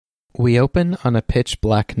We open on a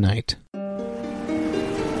pitch-black night.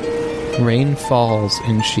 Rain falls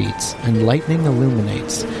in sheets, and lightning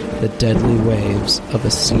illuminates the deadly waves of a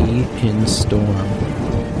sea in storm.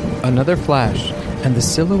 Another flash, and the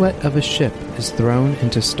silhouette of a ship is thrown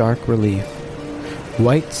into stark relief.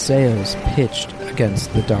 White sails pitched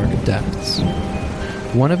against the dark depths.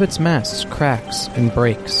 One of its masts cracks and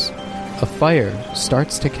breaks. A fire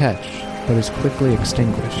starts to catch, but is quickly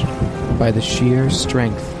extinguished by the sheer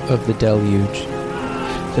strength of the deluge.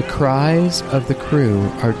 The cries of the crew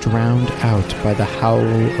are drowned out by the howl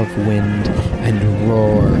of wind and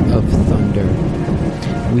roar of thunder.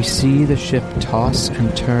 We see the ship toss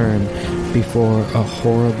and turn before a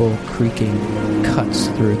horrible creaking cuts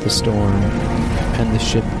through the storm, and the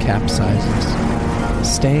ship capsizes,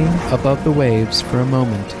 staying above the waves for a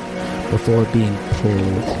moment before being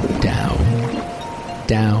pulled down,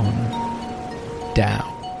 down, down.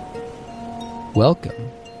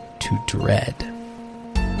 Welcome to Dread.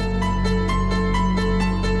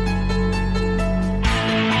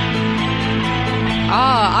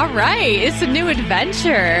 Ah, all right. It's a new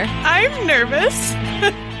adventure. I'm nervous.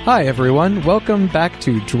 Hi, everyone. Welcome back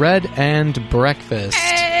to Dread and Breakfast,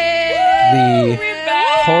 the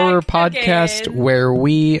horror podcast where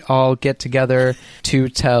we all get together to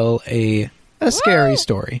tell a scary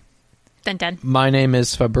story. Dun dun. My name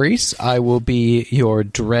is Fabrice. I will be your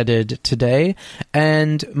dreaded today.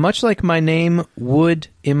 And much like my name would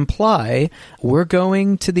imply, we're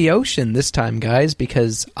going to the ocean this time, guys,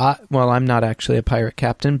 because I'm not actually a pirate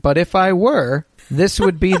captain, but if I were, this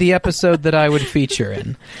would be the episode that I would feature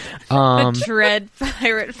in. The Dread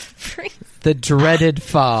Pirate Fabrice. The dreaded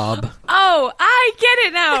fob. Oh, I get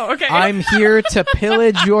it now. Okay. I'm here to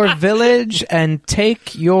pillage your village and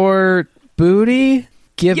take your booty.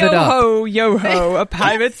 Give it up. Yo ho, a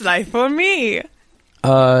pirate's life for me.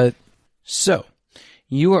 So,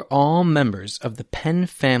 you are all members of the Penn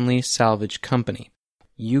Family Salvage Company.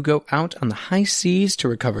 You go out on the high seas to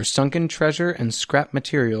recover sunken treasure and scrap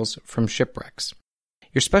materials from shipwrecks.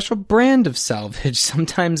 Your special brand of salvage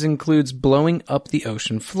sometimes includes blowing up the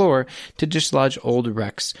ocean floor to dislodge old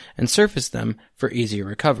wrecks and surface them for easier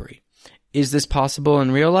recovery. Is this possible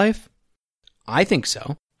in real life? I think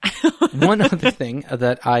so. One other thing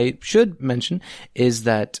that I should mention is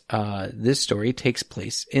that this story takes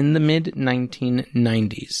place in the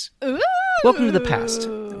mid-1990s. Ooh. Welcome to the past.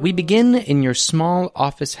 We begin in your small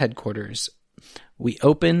office headquarters. We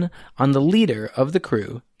open on the leader of the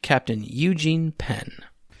crew, Captain Eugene Penn.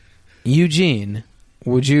 Eugene,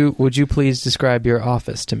 would you please describe your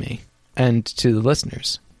office to me and to the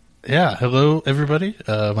listeners? Yeah, hello everybody.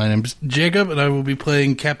 My name is Jacob, and I will be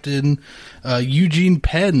playing Captain Eugene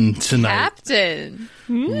Penn tonight. Captain.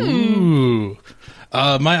 Ooh.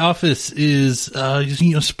 My office is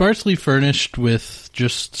sparsely furnished with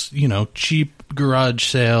just cheap garage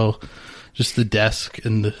sale, just the desk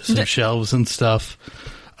and some shelves and stuff.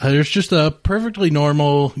 There's just a perfectly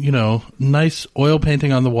normal, nice oil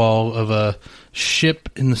painting on the wall of a ship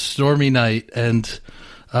in the stormy night, and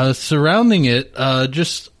surrounding it,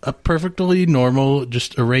 just a perfectly normal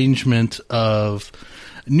arrangement of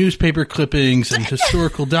newspaper clippings and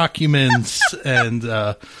historical documents and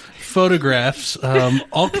photographs,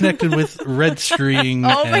 all connected with red string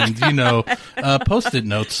and, Post-it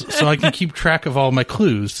notes so I can keep track of all my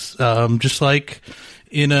clues, just like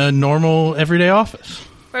in a normal everyday office.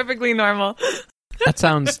 Perfectly normal. That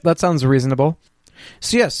sounds reasonable.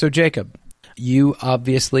 So Jacob, you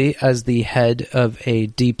obviously, as the head of a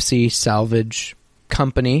deep-sea salvage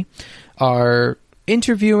company, are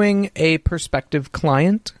interviewing a prospective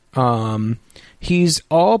client. He's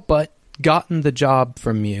all but gotten the job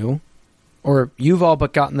from you, or you've all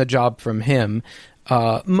but gotten the job from him,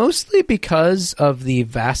 mostly because of the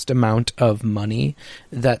vast amount of money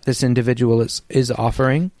that this individual is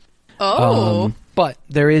offering. Oh. But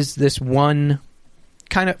there is this one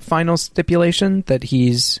kind of final stipulation that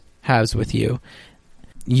has with you.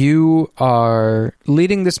 You are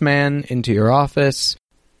leading this man into your office,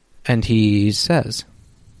 and he says,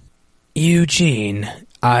 Eugene,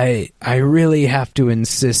 I really have to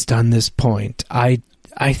insist on this point. I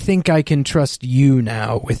think I can trust you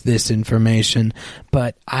now with this information,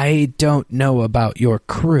 but I don't know about your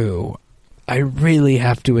crew. I really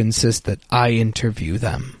have to insist that I interview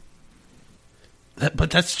them.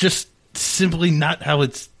 But that's just simply not how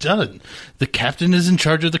it's done. The captain is in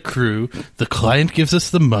charge of the crew, the client gives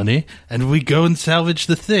us the money, and we go and salvage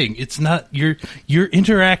the thing. It's not your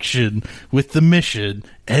interaction with the mission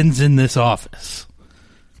ends in this office.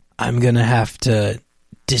 I'm gonna have to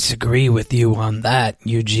disagree with you on that,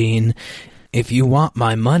 Eugene. If you want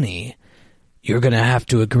my money, you're gonna have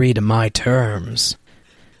to agree to my terms.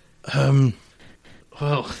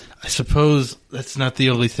 Well, I suppose that's not the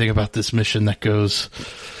only thing about this mission that goes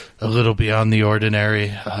a little beyond the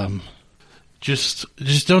ordinary. Just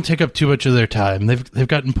don't take up too much of their time. They've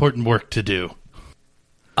got important work to do.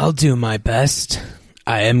 I'll do my best.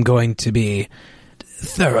 I am going to be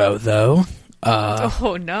thorough, though.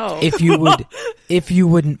 Oh no. If you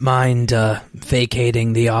wouldn't mind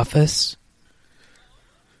vacating the office.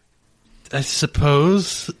 I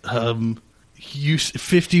suppose you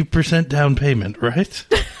 50% down payment, right?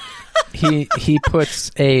 He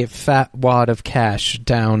puts a fat wad of cash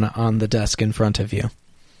down on the desk in front of you.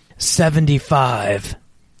 75.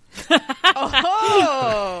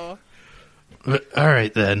 Oh. All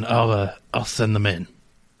right then. I'll send them in.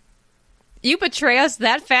 You betray us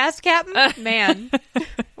that fast, Captain? Man.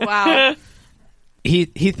 Wow. He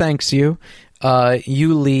thanks you.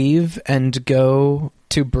 You leave and go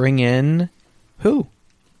to bring in who?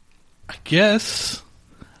 I guess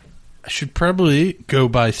I should probably go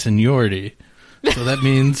by seniority. So that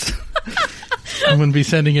means I'm going to be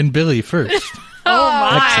sending in Billy first. Oh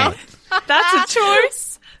my. Excellent. That's a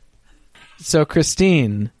choice. So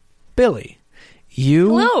Christine, Billy,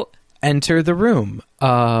 you Hello. enter the room.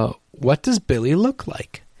 What does Billy look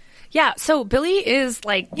like? Yeah, so Billy is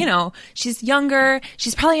like, she's younger.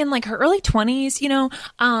 She's probably in like her early 20s,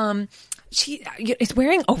 She is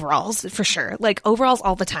wearing overalls for sure, like overalls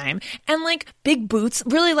all the time, and like big boots,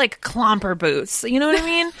 really like clomper boots. You know what I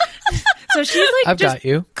mean? So she's like, I've just got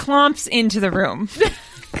you. clomps into the room.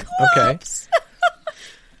 Okay.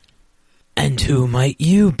 And who might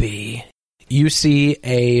you be? You see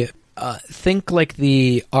think like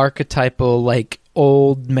the archetypal like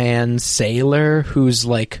old man sailor who's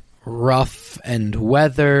like rough and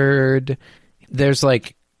weathered. There's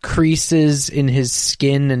like creases in his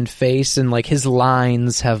skin and face, and like his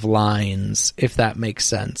lines have lines, if that makes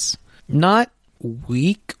sense. Not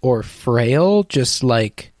weak or frail, just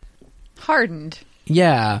like Hardened.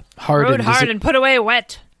 hardened. Rode hard and put away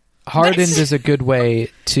wet. Hardened is a good way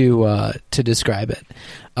to describe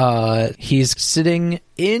it. He's sitting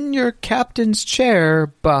in your captain's chair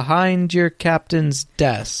behind your captain's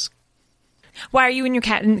desk. Why are you in your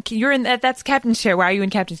captain? You're in that's captain's chair. Why are you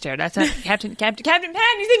in captain's chair? That's not Captain Penn.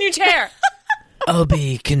 He's in your chair. I'll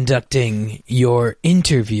be conducting your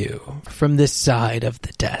interview from this side of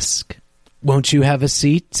the desk. Won't you have a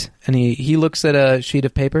seat? And he looks at a sheet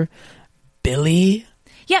of paper. Billy?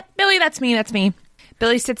 Yep, Billy, that's me.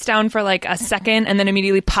 Billy sits down for like a second and then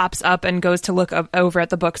immediately pops up and goes to look over at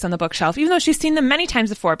the books on the bookshelf, even though she's seen them many times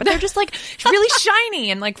before. But they're just like really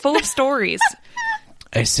shiny and like full of stories.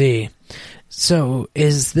 I see. So,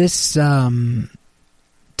 is this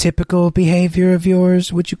typical behavior of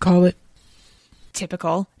yours, would you call it?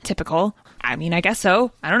 Typical. I mean, I guess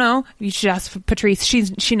so. I don't know. You should ask Patrice.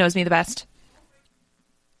 She knows me the best.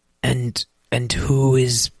 And who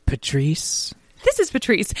is Patrice? This is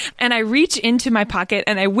Patrice. And I reach into my pocket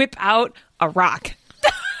and I whip out a rock.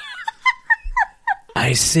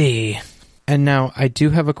 I see. And now I do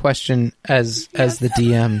have a question as the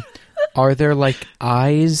DM. Are there like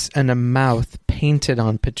eyes and a mouth painted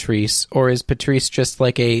on Patrice, or is Patrice just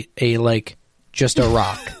like a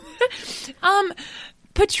rock?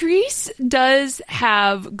 Patrice does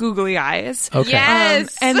have googly eyes. Okay.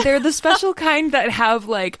 Yes. And they're the special kind that have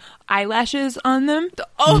like eyelashes on them.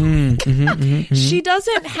 She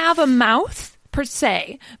doesn't have a mouth per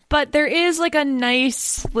se, but there is like a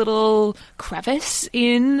nice little crevice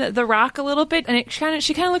in the rock a little bit, and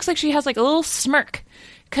she kind of looks like she has like a little smirk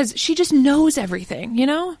because she just knows everything, you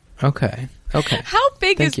know? Okay. How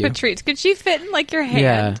big Thank is you. Patrice? Could she fit in like your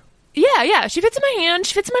Yeah. hand? Yeah. She fits in my hand.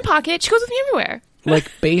 She fits in my pocket. She goes with me everywhere.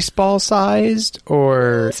 Like baseball sized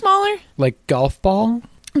or Smaller. like golf ball?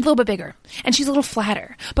 A little bit bigger, and she's a little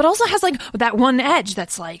flatter, but also has like that one edge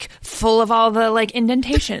that's like full of all the like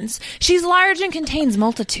indentations. She's large and contains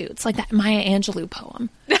multitudes, like that Maya Angelou poem.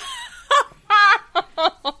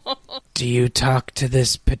 Do you talk to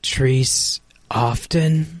this Patrice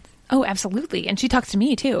often? Oh, absolutely, and she talks to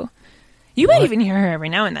me too. You might even hear her every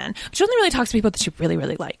now and then, but she only really talks to people that she really,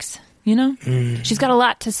 really likes. You know, she's got a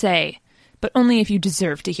lot to say, but only if you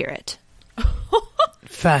deserve to hear it.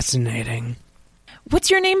 Fascinating. What's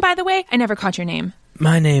your name, by the way? I never caught your name.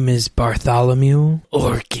 My name is Bartholomew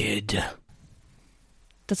Orchid.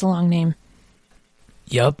 That's a long name.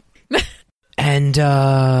 Yup. And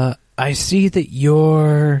I see that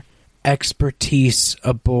your expertise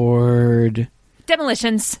aboard...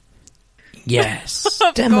 Demolitions. Yes,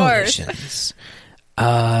 demolitions.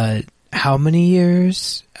 How many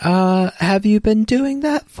years have you been doing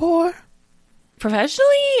that for?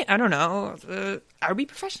 Professionally? I don't know. Are we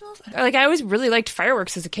professionals? Like, I always really liked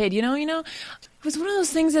fireworks as a kid, you know? It was one of those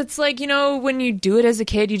things that's like, when you do it as a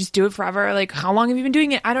kid, you just do it forever. Like, how long have you been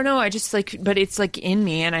doing it? I don't know. I just but it's like in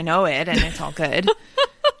me and I know it and it's all good.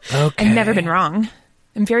 Okay. I've never been wrong.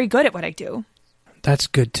 I'm very good at what I do. That's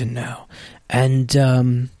good to know.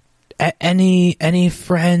 And any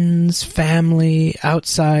friends, family,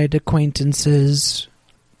 outside acquaintances?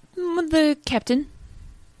 The captain.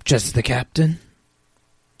 Just the captain?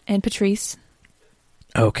 And Patrice.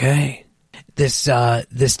 Okay. This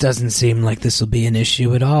doesn't seem like this will be an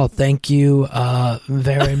issue at all. Thank you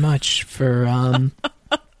very much for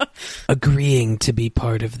agreeing to be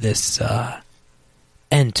part of this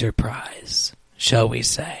enterprise, shall we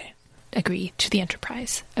say. Agree to the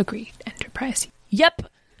enterprise. Agreed. Enterprise. Yep.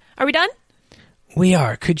 Are we done? We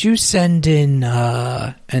are. Could you send in,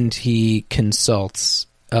 and he consults,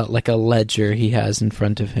 like a ledger he has in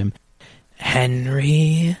front of him,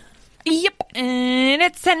 Henry? Yep. And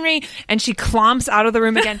it's Henry. And she clomps out of the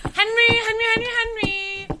room again.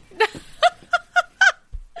 Henry.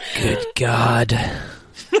 Good God.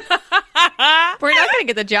 We're not going to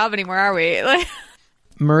get the job anymore, are we? Like,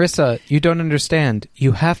 Marissa, you don't understand.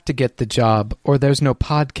 You have to get the job, or there's no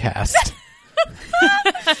podcast.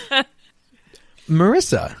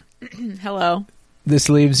 Marissa. hello. This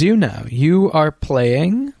leaves you now. You are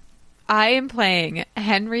playing... I am playing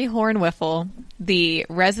Henry Hornwiffle, the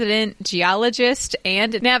resident geologist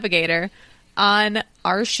and navigator on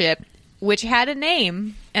our ship, which had a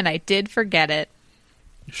name, and I did forget it.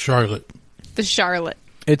 Charlotte. The Charlotte.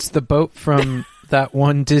 It's the boat from that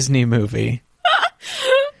one Disney movie.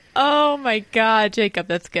 Oh my God, Jacob,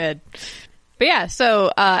 that's good. But yeah,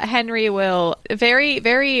 so Henry will very,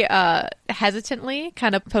 very hesitantly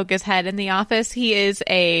kind of poke his head in the office. He is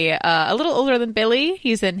a little older than Billy.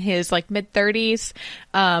 He's in his like mid-30s,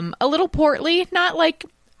 a little portly, not like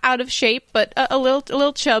out of shape, but a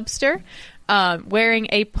little chubster. Wearing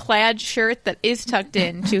a plaid shirt that is tucked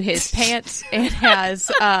into his pants and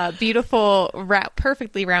has beautiful,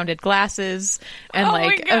 perfectly rounded glasses and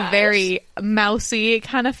a very mousy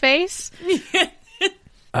kind of face.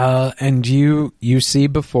 And you see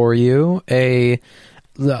before you I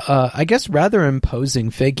guess rather imposing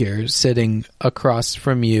figure sitting across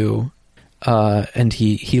from you, and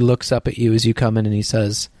he looks up at you as you come in and he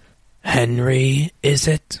says, "Henry, is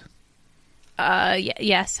it?"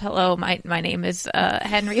 Yes. Hello. My name is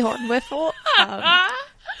Henry Hornwiffle.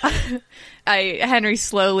 Henry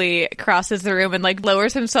slowly crosses the room and like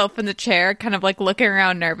lowers himself in the chair, kind of like looking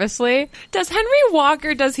around nervously. Does Henry walk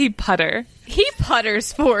or does he putter? He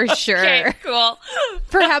putters for sure. Okay, cool.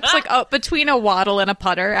 Perhaps like between a waddle and a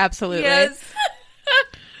putter. Absolutely. Yes.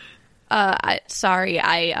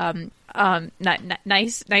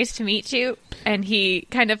 Nice to meet you. And he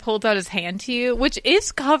kind of holds out his hand to you, which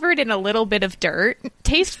is covered in a little bit of dirt,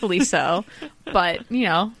 tastefully so. But,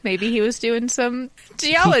 maybe he was doing some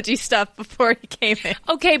geology stuff before he came in.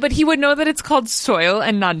 Okay, but he would know that it's called soil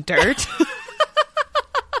and not dirt.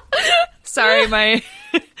 Sorry,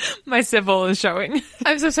 my civil is showing.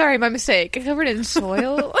 I'm so sorry, my mistake. Covered in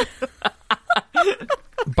soil?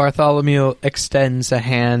 Bartholomew extends a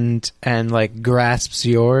hand and like grasps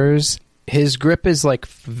yours. His grip is like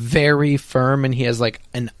very firm and he has like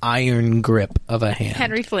an iron grip of a hand.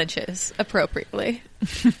 Henry flinches appropriately.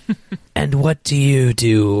 And what do you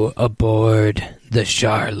do aboard the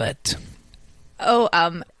Charlotte? Oh,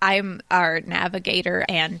 I'm our navigator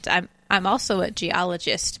and I'm also a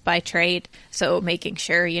geologist by trade, so making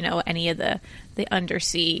sure, any of the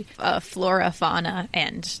undersea flora, fauna,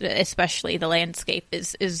 and especially the landscape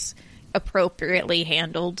is appropriately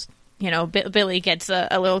handled. Billy gets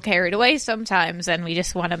a little carried away sometimes, and we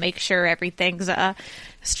just want to make sure everything's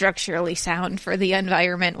structurally sound for the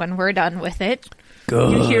environment when we're done with it.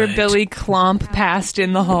 Good. You hear Billy clomp past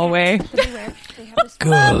in the hallway.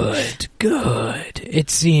 Good. It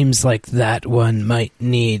seems like that one might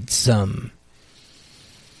need some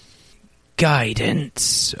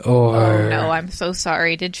guidance, or... Oh, no, I'm so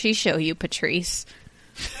sorry. Did she show you Patrice?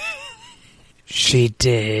 She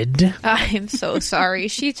did. I'm so sorry.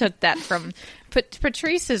 She took that from...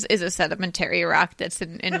 Patrice is a sedimentary rock that's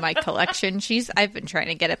in my collection. I've been trying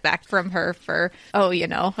to get it back from her for,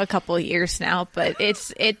 a couple of years now, but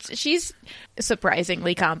she's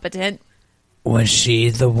surprisingly competent. Was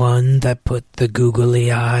she the one that put the googly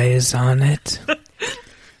eyes on it?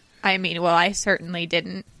 I mean, well, I certainly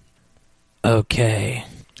didn't. Okay.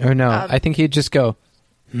 Or no, I think he'd just go,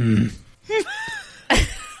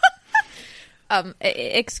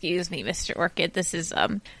 Excuse me, Mr. Orchid. This is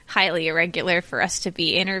highly irregular for us to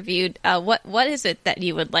be interviewed. What is it that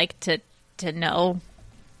you would like to know?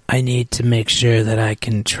 I need to make sure that I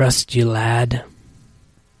can trust you, lad.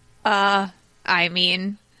 I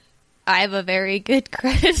mean, I have a very good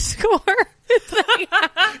credit score.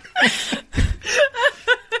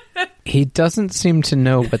 He doesn't seem to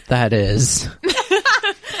know what that is.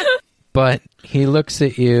 But he looks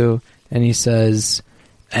at you and he says,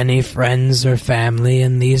 "Any friends or family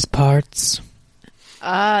in these parts?"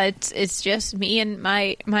 It's just me and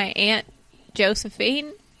my Aunt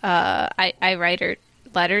Josephine. I write her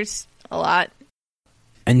letters a lot.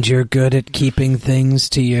 And you're good at keeping things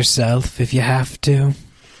to yourself if you have to?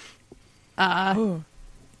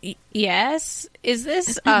 Yes. Is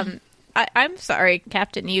this, I'm sorry,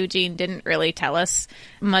 Captain Eugene didn't really tell us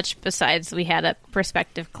much besides we had a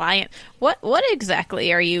prospective client. What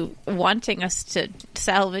exactly are you wanting us to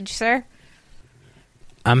salvage, sir?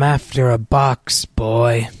 I'm after a box,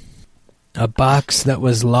 boy. A box that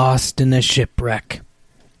was lost in a shipwreck.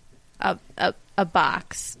 A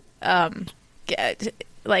box.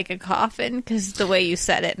 Like a coffin? Because the way you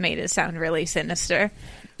said it made it sound really sinister.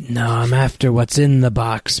 No, I'm after what's in the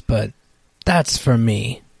box, but that's for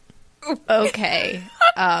me. Okay.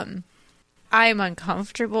 I'm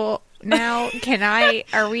uncomfortable now.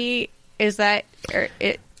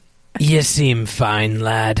 You seem fine,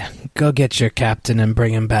 lad. Go get your captain and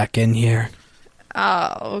bring him back in here.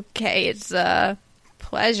 Oh, okay. It's a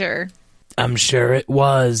pleasure. I'm sure it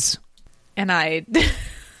was. And I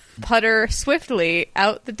putter swiftly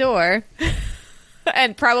out the door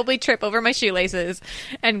and probably trip over my shoelaces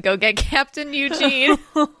and go get Captain Eugene.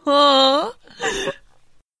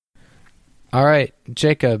 All right,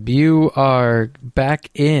 Jacob, you are back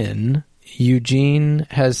in. Eugene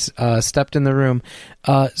has stepped in the room.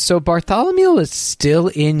 So Bartholomew is still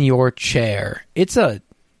in your chair. It's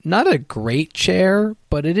not a great chair,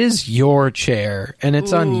 but it is your chair, and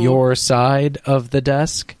it's on your side of the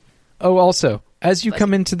desk. Oh, also, as you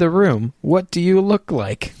come into the room, what do you look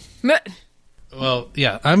like? Well,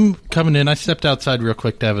 yeah, I'm coming in. I stepped outside real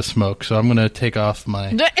quick to have a smoke, so I'm going to take off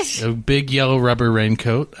my big yellow rubber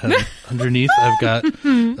raincoat. Underneath, I've got,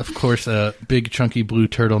 of course, a big chunky blue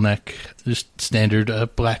turtleneck, just standard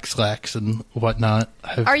black slacks and whatnot.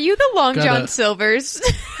 Are you the Long John Silver's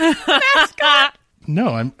mascot? No,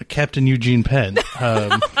 I'm Captain Eugene Penn.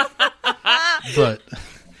 But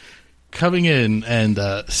coming in and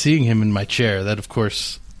seeing him in my chair, that, of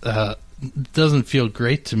course, doesn't feel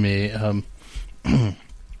great to me.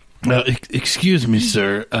 Excuse me,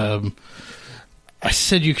 sir. I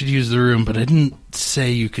said you could use the room, but I didn't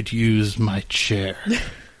say you could use my chair.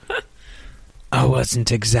 I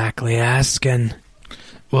wasn't exactly asking.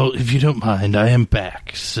 Well, if you don't mind, I am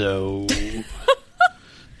back, so...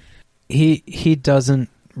 He doesn't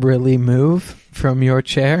really move from your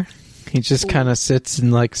chair. He just kind of sits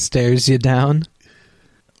and, stares you down.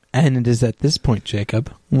 And it is at this point,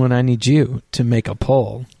 Jacob, when I need you to make a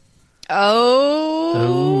poll.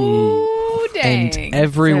 Oh, dang. And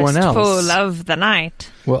everyone First else poll of the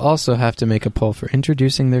night will also have to make a poll for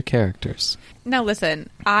introducing their characters. Now listen,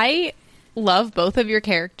 I love both of your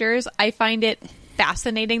characters. I find it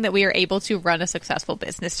fascinating that we are able to run a successful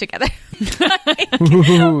business together.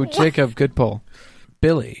 Ooh, Jacob, good poll.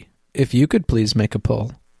 Billy, if you could please make a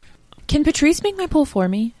poll. Can Patrice make my poll for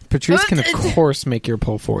me? Patrice can, of course, make your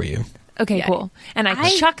poll for you. Okay, Yeah. cool. And I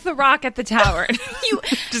chuck the rock at the tower.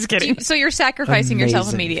 Just kidding. So you're sacrificing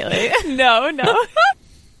yourself Amazing. immediately. No.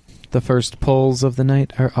 The first polls of the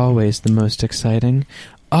night are always the most exciting.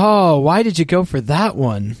 Oh, why did you go for that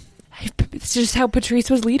one? It's just how Patrice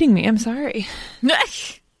was leading me. I'm sorry.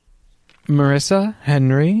 Marissa,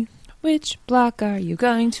 Henry. Which block are you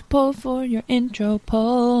going to pull for your intro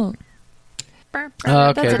poll? Okay,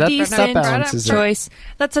 That's a that decent balances it. choice.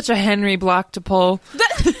 That's such a Henry block to pull.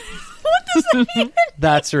 What does that mean?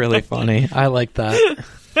 That's really funny. I like that.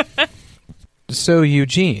 So,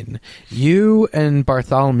 Eugene, you and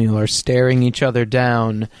Bartholomew are staring each other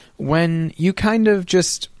down when you kind of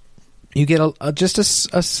you get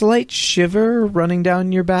a slight shiver running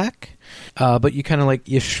down your back, but you kind of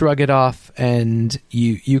you shrug it off and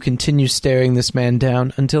you continue staring this man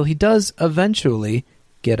down until he does eventually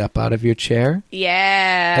get up out of your chair.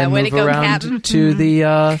 Yeah, and way move to go, around Captain. to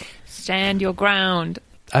the Stand your ground.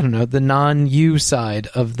 I don't know, the non-you side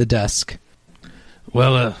of the desk.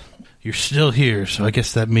 Well, you're still here, so I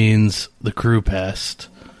guess that means the crew passed.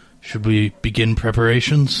 Should we begin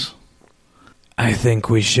preparations? I think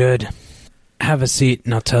we should. Have a seat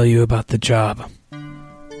and I'll tell you about the job.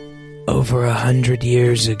 Over 100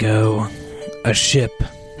 years ago, a ship,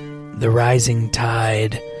 the Rising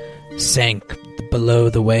Tide, sank below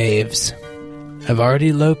the waves. I've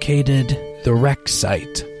already located the wreck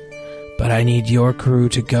site, but I need your crew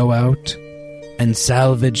to go out and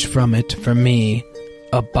salvage from it for me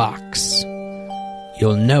a box.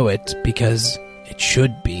 You'll know it because it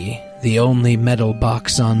should be the only metal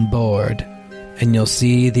box on board, and you'll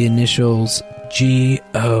see the initials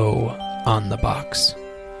G.O. on the box.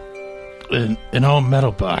 An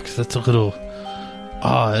all-metal box. That's a little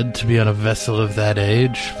odd to be on a vessel of that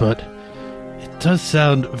age, but it does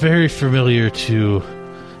sound very familiar to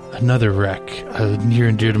another wreck near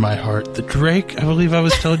and dear to my heart. The Drake, I believe I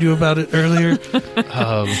was telling you about it earlier. Is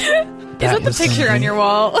that the picture on your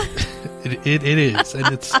wall? It is,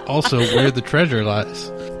 and it's also where the treasure lies.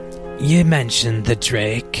 You mentioned the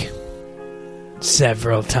Drake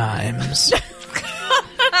several times.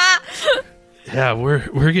 Yeah,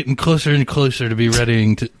 we're getting closer and closer to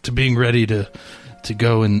being ready to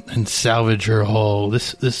go and salvage her hull.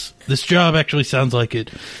 This job actually sounds like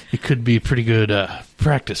it could be a pretty good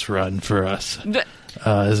practice run for us.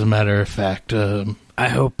 As a matter of fact, I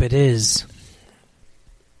hope it is.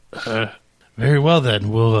 Very well then.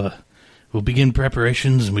 We'll begin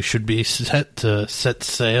preparations, and we should be set to set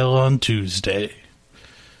sail on Tuesday.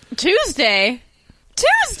 Tuesday?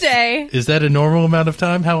 Is that a normal amount of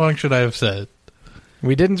time? How long should I have said?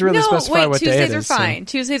 We didn't really specify what day it is. Tuesdays are fine.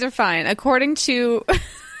 Tuesdays are fine. According to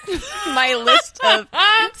my list of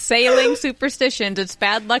sailing superstitions, it's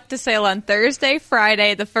bad luck to sail on Thursday,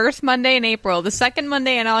 Friday, the first Monday in April, the second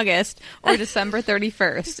Monday in August, or December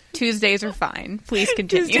 31st. Tuesdays are fine. Please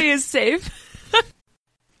continue. Tuesday is safe.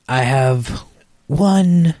 I have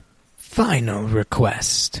one final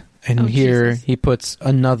request. And here Jesus. he puts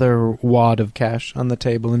another wad of cash on the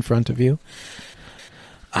table in front of you.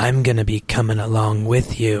 I'm going to be coming along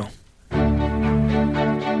with you.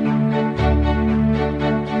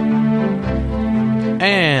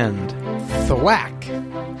 And thwack.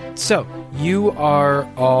 So, you are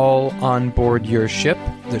all on board your ship,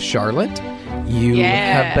 the Charlotte. You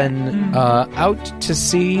have been out to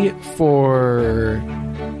sea for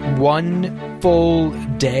one full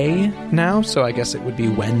day now, so I guess it would be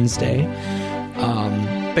Wednesday.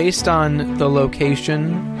 Based on the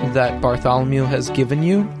location that Bartholomew has given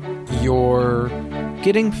you, you're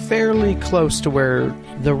getting fairly close to where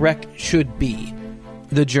the wreck should be.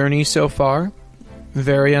 The journey so far,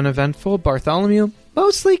 very uneventful. Bartholomew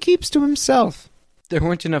mostly keeps to himself. There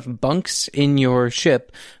weren't enough bunks in your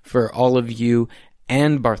ship for all of you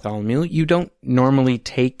and Bartholomew. You don't normally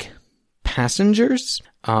take passengers,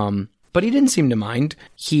 but he didn't seem to mind.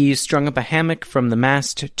 He strung up a hammock from the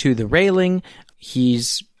mast to the railing.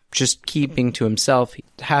 He's just keeping to himself. He's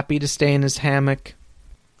happy to stay in his hammock.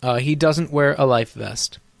 He doesn't wear a life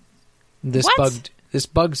vest. This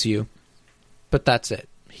bugs you, but that's it.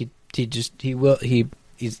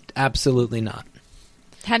 He's absolutely not.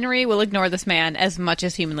 Henry will ignore this man as much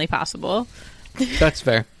as humanly possible. That's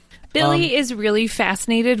fair. Billy is really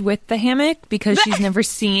fascinated with the hammock because she's never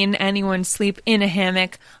seen anyone sleep in a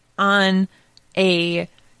hammock on a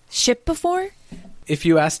ship before. If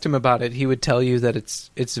you asked him about it, he would tell you that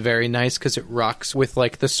it's very nice because it rocks with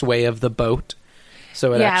like the sway of the boat.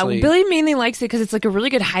 So Billy mainly likes it because it's like a really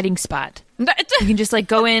good hiding spot. You can just like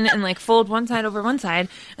go in and like fold one side over one side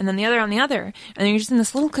and then the other on the other, and then you're just in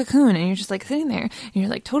this little cocoon and you're just like sitting there and you're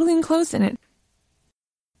like totally enclosed in it.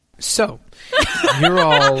 So you're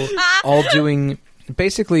all doing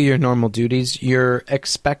basically your normal duties. You're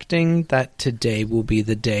expecting that today will be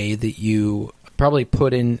the day that you probably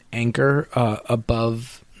put in anchor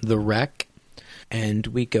above the wreck, and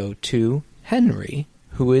we go to Henry,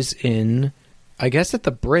 who is in, I guess, at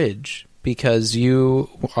the bridge, because you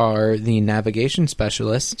are the navigation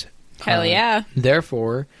specialist. Hell yeah.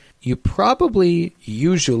 Therefore, you probably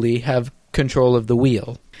usually have control of the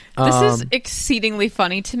wheel. This is exceedingly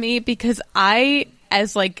funny to me because I,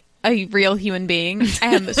 as like a real human being,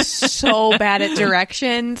 am so bad at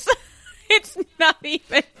directions. It's not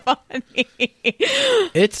even funny.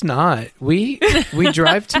 It's not. We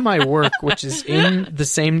drive to my work, which is in the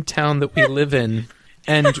same town that we live in,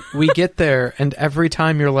 and we get there, and every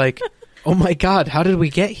time you're like, "Oh my god, how did we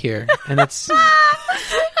get here?" And it's fine.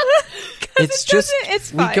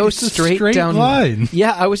 we go straight down line.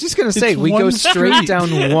 Yeah, I was just gonna say we go straight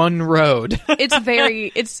down one road.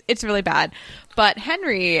 It's really bad. But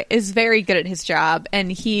Henry is very good at his job, and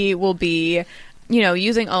he will be,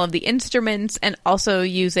 using all of the instruments and also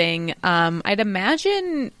using, I'd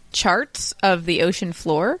imagine, charts of the ocean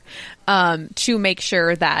floor to make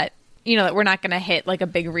sure that, that we're not going to hit like a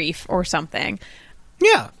big reef or something.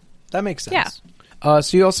 Yeah, that makes sense. Yeah.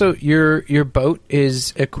 So you also, your boat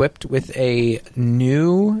is equipped with a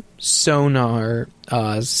new sonar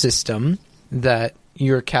system that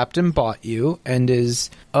your captain bought you and is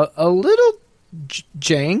a little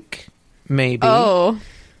jank, maybe. Oh.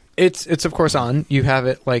 It's of course on. You have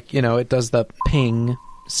it like, it does the ping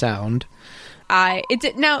sound.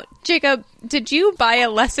 Now, Jacob, did you buy a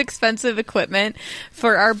less expensive equipment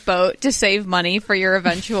for our boat to save money for your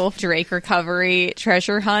eventual Drake recovery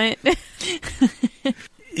treasure hunt?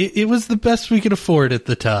 It was the best we could afford at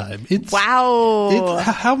the time. Wow.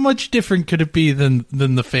 How much different could it be than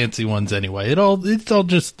the fancy ones anyway? It's all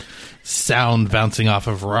just sound bouncing off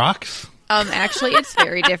of rocks. Actually, it's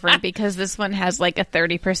very different because this one has like a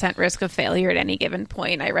 30% risk of failure at any given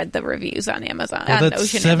point. I read the reviews on Amazon. Well, that's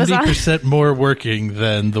Ocean 70% Amazon. more working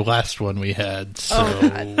than the last one we had.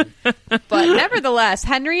 So, But nevertheless,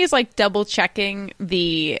 Henry is like double checking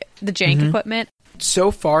the jank equipment.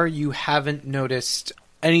 So far, you haven't noticed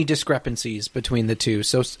any discrepancies between the two.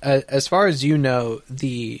 So as far as you know,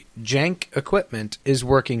 the jank equipment is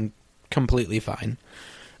working completely fine.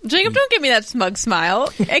 Jacob, don't give me that smug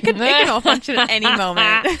smile. It can all function at any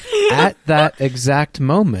moment. At that exact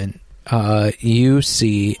moment, you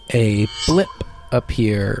see a blip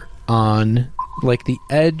appear on like the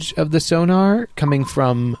edge of the sonar coming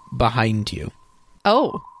from behind you.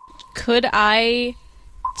 Oh, could I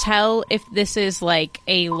tell if this is like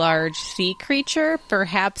a large sea creature,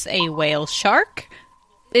 perhaps a whale shark?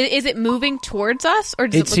 Is it moving towards us, or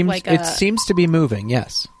does it look like It seems to be moving,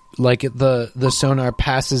 yes. Like the sonar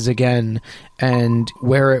passes again, and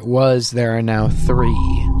where it was, there are now 3.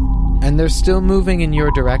 And they're still moving in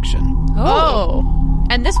your direction. Oh.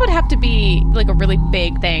 And this would have to be like a really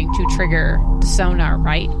big thing to trigger the sonar,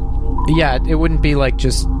 right? Yeah, it wouldn't be like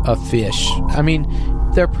just a fish. I mean,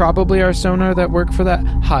 there probably are sonar that work for that.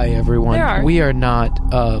 Hi, everyone. There are. We are not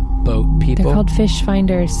boat people. They're called fish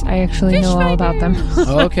finders. I actually know all about them.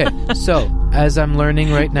 Okay, so as I'm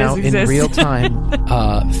learning right now This in exists. real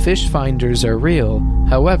time, fish finders are real.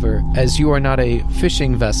 However, as you are not a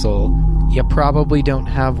fishing vessel, you probably don't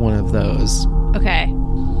have one of those. Okay.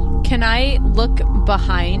 Can I look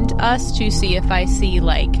behind us to see if I see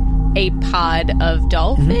like a pod of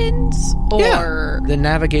dolphins or The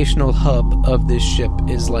navigational hub of this ship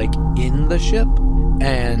is like in the ship,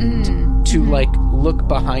 and to like look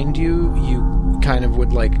behind you, you kind of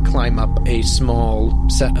would like climb up a small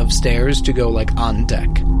set of stairs to go like on deck.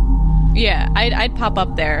 Yeah, I'd pop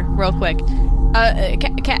up there real quick.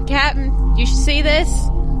 Captain, you should see this.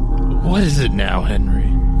 what is it now, Henry?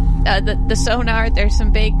 The sonar. There's a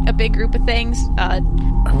big group of things. Are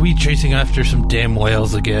we chasing after some damn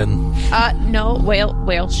whales again? No,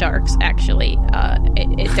 whale sharks. Actually,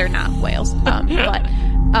 they're not whales. But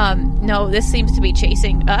no, this seems to be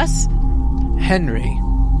chasing us. Henry,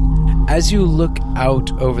 as you look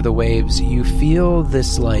out over the waves, you feel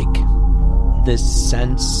this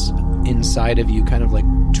sense inside of you kind of like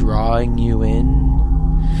drawing you in.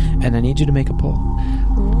 And I need you to make a pull.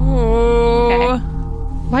 Okay.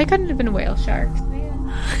 Why couldn't it have been whale sharks?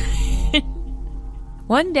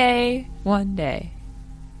 One day.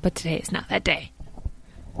 But today is not that day.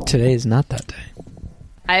 Today is not that day.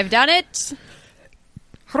 I've done it.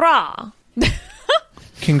 Hurrah!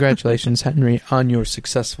 Congratulations, Henry, on your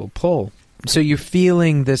successful pull. So you're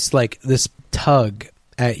feeling this tug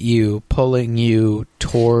at you, pulling you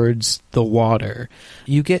towards the water.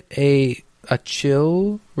 You get a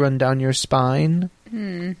chill run down your spine,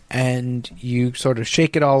 and you sort of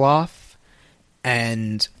shake it all off,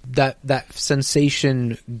 and that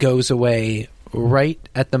sensation goes away right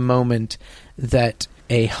at the moment that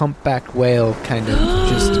a humpback whale kind of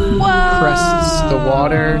just crests the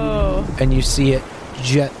water, and you see it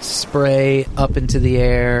jet spray up into the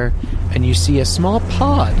air, and you see a small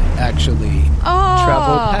pod actually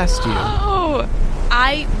travel past you. Oh!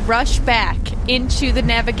 I rush back into the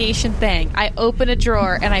navigation thing. I open a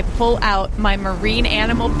drawer and I pull out my marine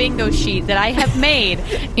animal bingo sheet that I have made.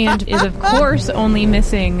 And is, of course, only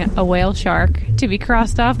missing a whale shark to be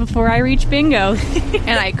crossed off before I reach bingo.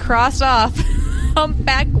 And I cross off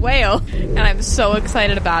humpback whale. And I'm so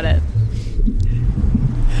excited about it.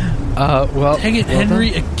 Well, Dang it,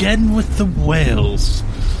 Henry, again with the whales.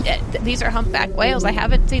 These are humpback whales. I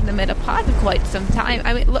haven't seen them in a pod in quite some time.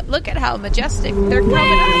 I mean, look at how majestic they're coming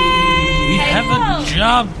up. We have a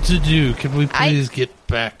job to do. Can we please get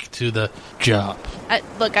back to the job?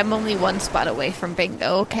 Look, I'm only one spot away from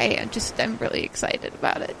bingo, okay? I'm really excited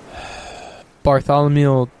about it.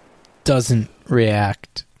 Bartholomew doesn't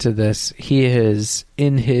react to this. He is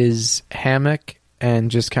in his hammock and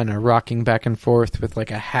just kind of rocking back and forth with like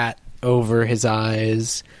a hat over his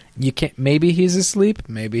eyes. You can't. Maybe he's asleep.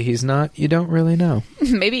 Maybe he's not. You don't really know.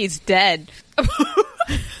 Maybe he's dead.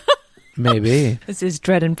 Maybe. This is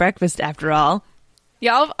Dread and Breakfast, after all.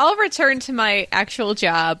 Yeah, I'll return to my actual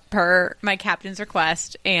job per my captain's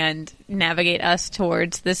request and navigate us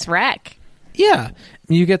towards this wreck. Yeah.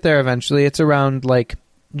 You get there eventually. It's around like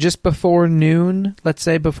just before noon, let's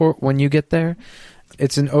say before when you get there.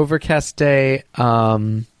 It's an overcast day.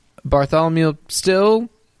 Bartholomew still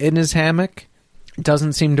in his hammock,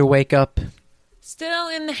 doesn't seem to wake up. Still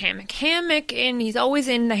in the hammock, and he's always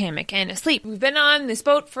in the hammock and asleep. We've been on this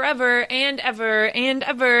boat forever and ever and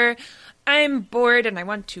ever. I'm bored and I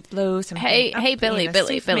want to blow some. Hey, Billy.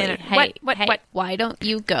 Manner. Hey, What? Why don't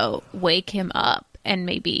you go wake him up and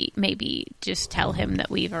maybe just tell him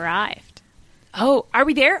that we've arrived? Oh, are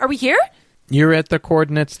we there? Are we here? You're at the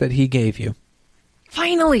coordinates that he gave you.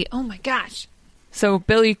 Finally! Oh my gosh! So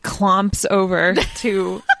Billy clomps over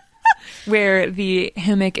to where the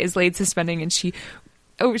hammock is laid suspending, and she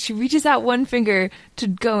reaches out one finger to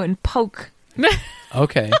go and poke.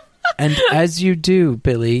 Okay. And as you do,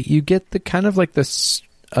 Billy, you get the kind of like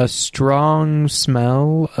a strong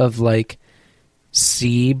smell of like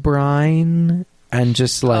sea brine and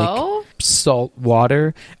just like salt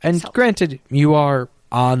water. And granted, you are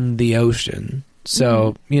on the ocean,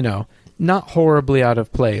 so, not horribly out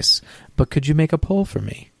of place. But could you make a pull for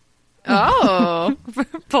me? Oh.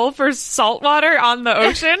 Pull for salt water on the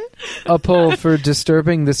ocean? A pull for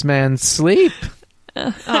disturbing this man's sleep.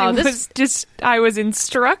 I was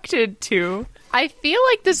instructed to. I feel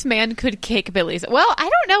like this man could kick Billy's. Well, I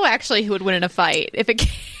don't know actually who would win in a fight if it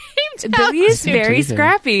came to Billy is very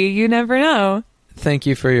scrappy. You never know. Thank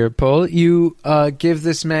you for your pull. You give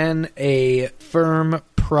this man a firm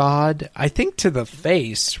prod, I think to the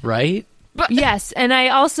face, right? Yes, and I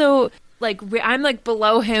also I'm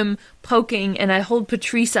below him poking, and I hold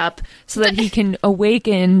Patrice up so that he can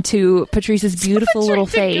awaken to Patrice's beautiful little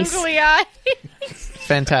face. Googly eye.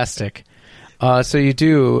 Fantastic. So you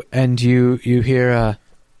do, and you hear,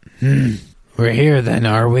 we're here then,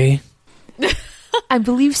 are we? I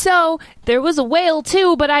believe so. There was a whale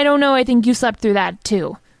too, but I don't know. I think you slept through that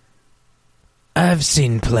too. I've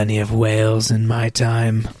seen plenty of whales in my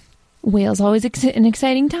time. Whales always an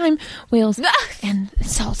exciting time. Whales and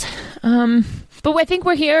salt. But I think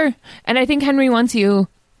we're here, and I think Henry wants you.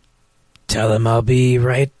 Tell him I'll be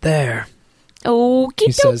right there. Okay,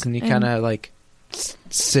 he says, and he kind of like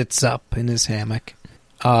sits up in his hammock.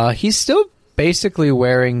 He's still basically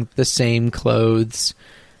wearing the same clothes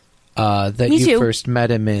that you first met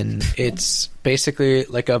him in. It's basically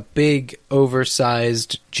like a big,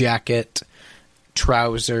 oversized jacket,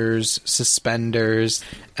 trousers, suspenders,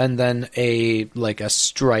 and then a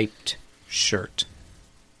striped shirt.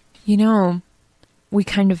 We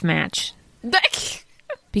kind of match.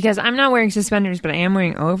 Because I'm not wearing suspenders, but I am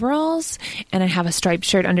wearing overalls, and I have a striped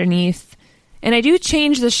shirt underneath. And I do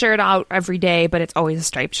change the shirt out every day, but it's always a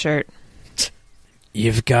striped shirt.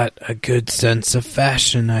 You've got a good sense of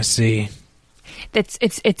fashion, I see.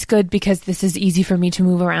 It's good because this is easy for me to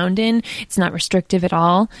move around in. It's not restrictive at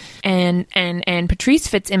all. And Patrice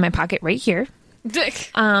fits in my pocket right here.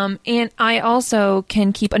 And I also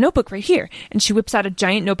can keep a notebook right here. And she whips out a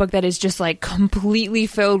giant notebook that is just like completely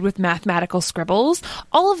filled with mathematical scribbles.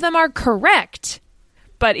 All of them are correct,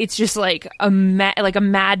 but it's just like a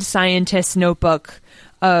mad scientist notebook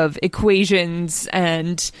of equations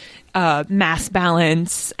and mass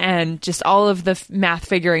balance and just all of the math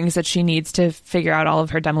figurings that she needs to figure out all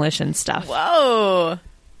of her demolition stuff. Whoa.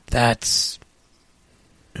 That's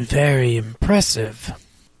very impressive.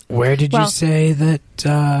 Where did you say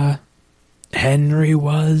that Henry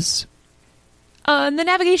was? In the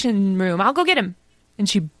navigation room. I'll go get him. And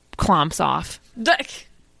she clomps off.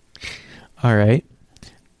 All right.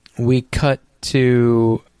 We cut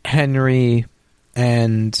to Henry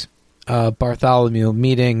and Bartholomew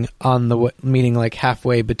meeting like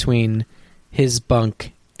halfway between his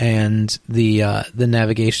bunk and the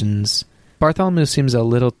navigations. Bartholomew seems a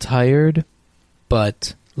little tired,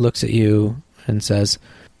 but looks at you and says,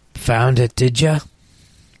 "Found it, did ya?"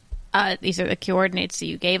 These are the coordinates that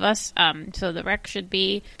you gave us. So the wreck should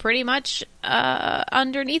be pretty much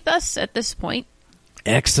underneath us at this point.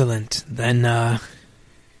 Excellent. Then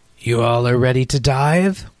you all are ready to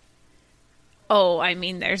dive? Oh, I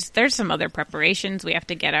mean, there's some other preparations. We have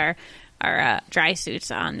to get our dry suits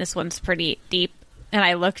on. This one's pretty deep. And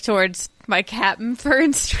I look towards my captain for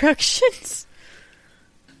instructions.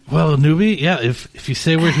 Well, newbie, yeah, if you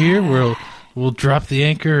say we're here, we'll drop the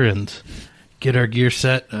anchor and get our gear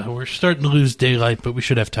set. We're starting to lose daylight, but we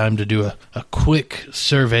should have time to do a quick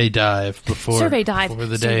survey dive before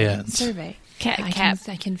the day ends. Survey. I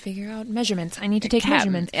can figure out measurements. I need to take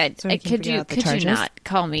measurements. Could you not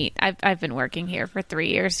call me? I've been working here for 3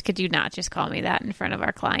 years. Could you not just call me that in front of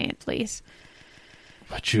our client, please?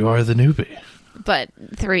 But you are the newbie. But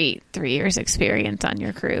 3 years experience on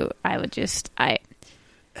your crew. Anyway,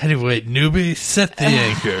 newbie, set the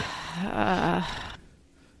anchor.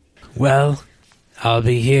 Well, I'll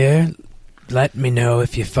be here. Let me know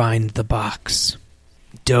if you find the box.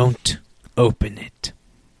 Don't open it.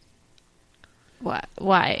 Why?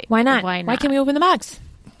 Why not? Why not? Why can't we open the box?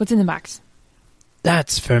 What's in the box?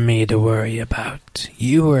 That's for me to worry about.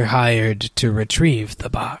 You were hired to retrieve the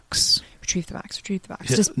box. Retrieve the box.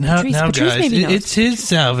 Yeah, Just now, Patrice guys, maybe knows. it's his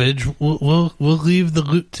salvage. We'll leave the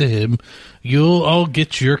loot to him. You'll all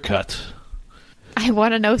get your cut. I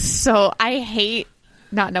want to know. So I hate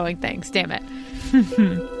not knowing things. Damn it.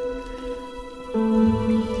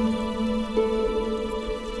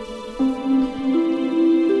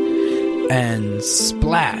 And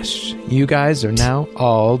splash! You guys are now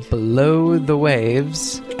all below the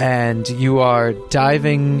waves, and you are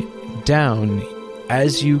diving down.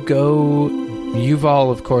 As you go, you've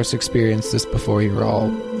all, of course, experienced this before. You're all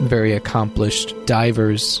very accomplished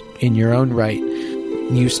divers in your own right.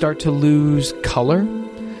 You start to lose color.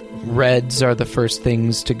 Reds are the first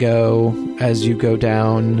things to go as you go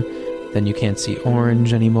down. Then you can't see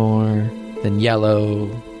orange anymore. Then yellow.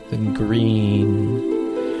 Then green.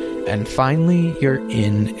 And finally, you're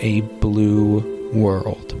in a blue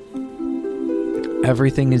world.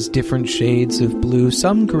 Everything is different shades of blue,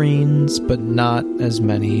 some greens, but not as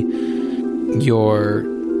many. You're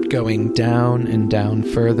going down and down,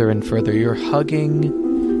 further and further. You're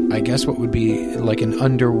hugging, I guess what would be like an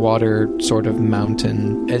underwater sort of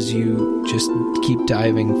mountain as you just keep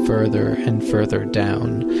diving further and further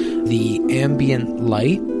down. The ambient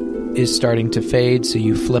light is starting to fade, so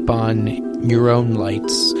you flip on your own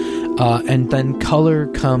lights. And then color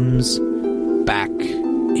comes back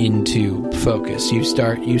into focus. You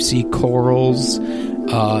see corals,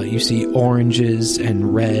 you see oranges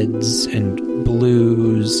and reds and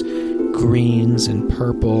blues, greens and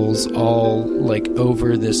purples, all like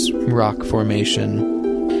over this rock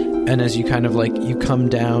formation. And as you kind of like, you come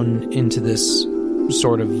down into this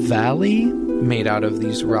sort of valley made out of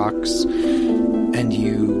these rocks, and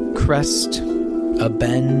you crest a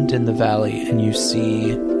bend in the valley, and you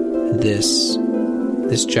see this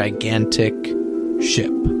gigantic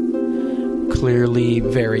ship, clearly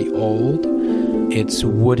very old. It's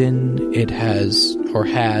wooden. It has or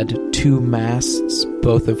had 2 masts,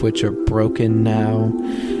 both of which are broken now.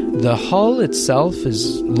 The hull itself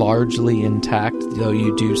is largely intact, though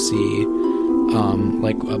you do see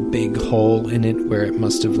like a big hole in it where it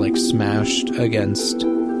must have like smashed against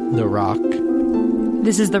the rock.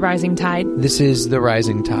 This is the Rising Tide. This is the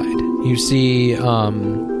Rising Tide. You see,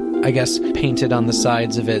 I guess, painted on the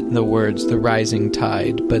sides of it, the words, the Rising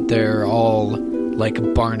Tide, but they're all, like,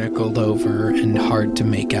 barnacled over and hard to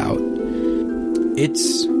make out.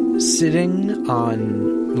 It's sitting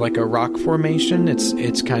on, like, a rock formation.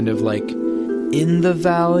 It's kind of, like, in the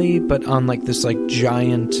valley, but on, like, this, like,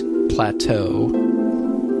 giant plateau.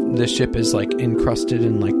 The ship is, like, encrusted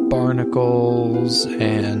in, like, barnacles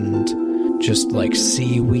and just, like,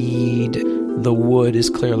 seaweed. The wood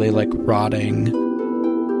is clearly, like, rotting.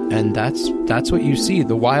 And that's what you see.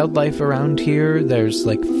 The wildlife around here, there's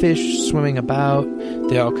like fish swimming about.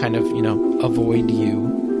 They all kind of, avoid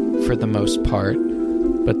you for the most part.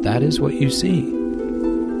 But that is what you see.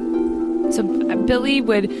 So Billy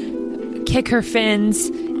would kick her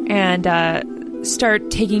fins and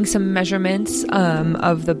start taking some measurements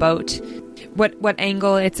of the boat. What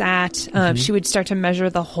angle it's at. She would start to measure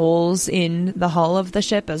the holes in the hull of the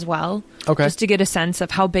ship as well. Okay. Just to get a sense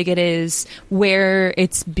of how big it is, where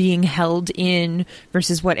it's being held in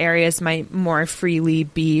versus what areas might more freely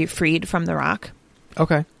be freed from the rock.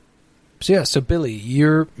 Okay. So Billy,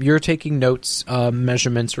 you're taking notes,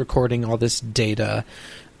 measurements, recording all this data.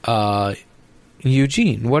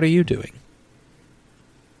 Eugene, what are you doing?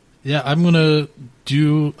 Yeah, I'm going to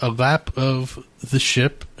do a lap of the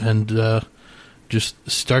ship and just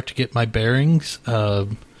start to get my bearings.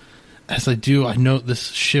 As I do, I note this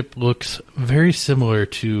ship looks very similar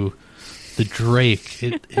to the Drake.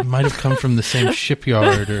 It might have come from the same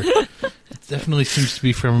shipyard, or it definitely seems to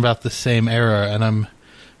be from about the same era, and I'm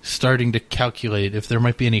starting to calculate if there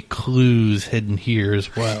might be any clues hidden here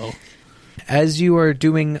as well. As you are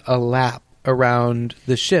doing a lap around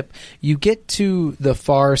the ship, you get to the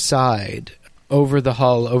far side, over the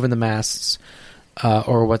hull, over the masts,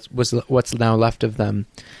 or what's now left of them,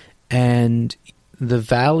 and the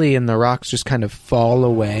valley and the rocks just kind of fall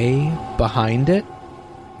away behind it.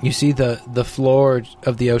 You see the floor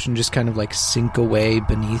of the ocean just kind of like sink away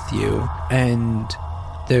beneath you, and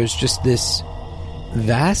there's just this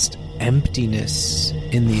vast emptiness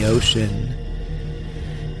in the ocean,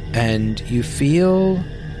 and you feel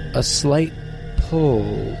a slight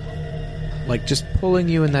pull, like just pulling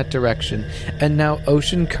you in that direction. And now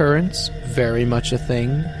ocean currents, very much a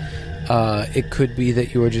thing. It could be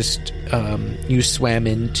that you were just you swam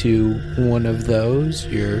into one of those.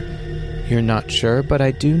 You're not sure, but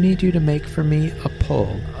I do need you to make for me a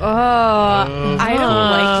pull. I don't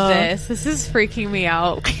like this. This is freaking me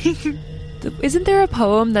out. Isn't there a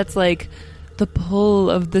poem that's like the pull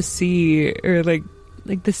of the sea, or like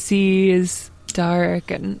the sea is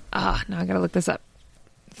dark and now I gotta look this up.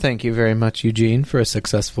 Thank you very much, Eugene, for a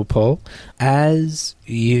successful pull. As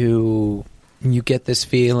you get this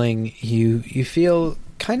feeling, you feel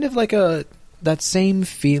kind of like that same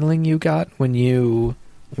feeling you got when you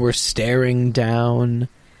were staring down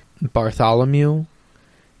Bartholomew.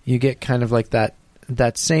 You get kind of like that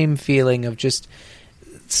same feeling of just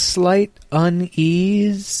slight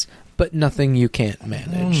unease, but nothing you can't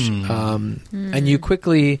manage. And you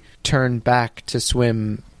quickly turn back to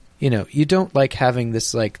swim. You don't like having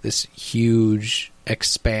this huge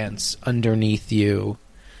expanse underneath you.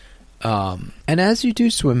 And as you do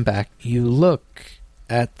swim back, you look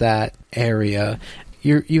at that area.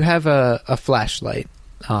 You have a flashlight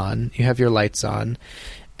on. You have your lights on,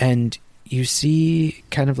 and you see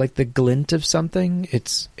kind of like the glint of something.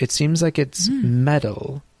 It seems like it's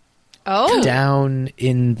metal. Oh, down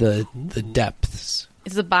in the depths.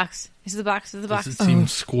 Is the box? Is the box? Does it seem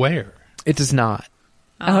square? It does not.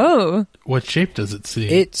 Oh, What shape does it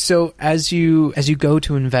seem? So as you go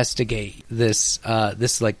to investigate this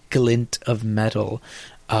like glint of metal,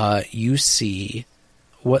 you see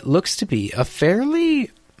what looks to be a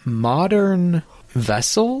fairly modern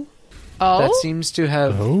vessel that seems to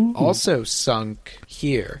have also sunk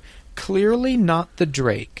here. Clearly not the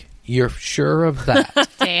Drake. You're sure of that.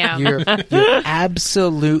 Damn. You're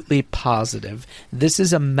absolutely positive. This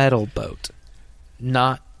is a metal boat,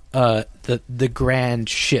 not the grand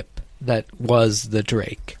ship that was the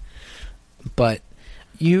Drake. But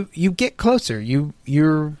you get closer.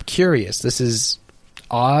 You're curious. This is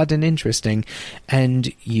odd and interesting,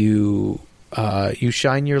 and you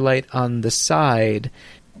shine your light on the side.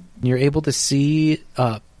 You're able to see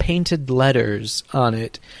painted letters on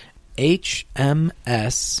it,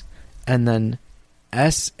 HMS, and then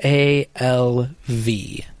SALV.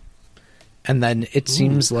 And then it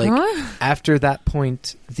seems like after that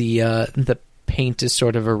point, the paint is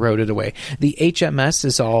sort of eroded away. The HMS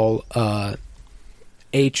is all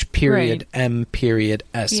H period, Right. M period,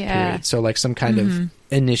 S Yeah. period. So like some kind of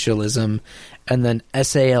initialism. And then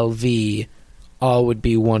SALV all would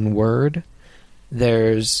be one word.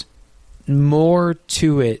 There's more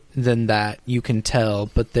to it than that, you can tell,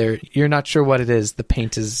 but you're not sure what it is. The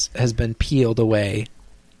paint has been peeled away.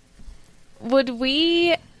 Would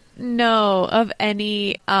we know of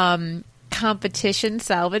any competition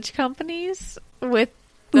salvage companies with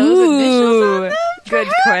those initials on them? Good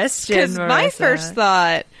question. Because my Marissa. first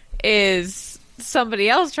thought is somebody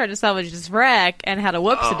else tried to salvage this wreck and had a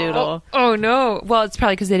whoops-a-doodle. Oh no! Well, it's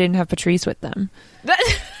probably because they didn't have Patrice with them.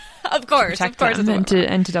 Of course, Check of course. them it's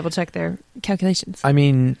and to double check their calculations. I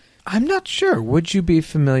mean, I'm not sure. Would you be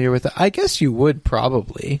familiar with it? I guess you would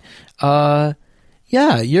probably. Yeah,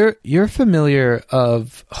 you're familiar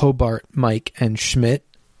of Hobart, Mike, and Schmidt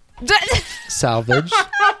salvage.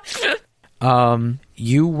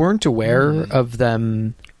 You weren't aware of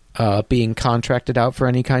them being contracted out for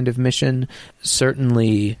any kind of mission.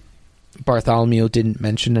 Certainly, Bartholomew didn't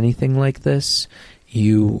mention anything like this.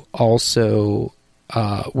 You also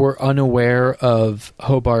were unaware of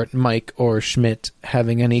Hobart, Mike, or Schmidt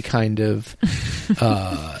having any kind of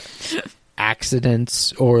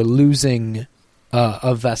accidents or losing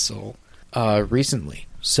a vessel recently.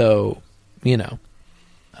 So,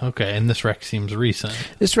 Okay, and this wreck seems recent.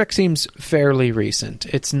 This wreck seems fairly recent.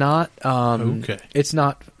 It's not. It's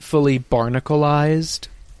not fully barnacleized.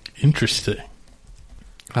 Interesting.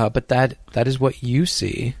 But that is what you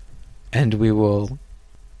see, and we will,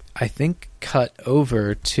 I think, cut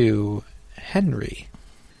over to Henry.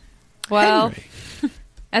 Well, Henry.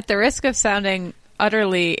 at the risk of sounding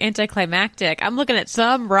utterly anticlimactic, I'm looking at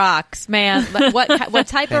some rocks, man. What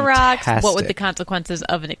type of rocks? What would the Fantastic. consequences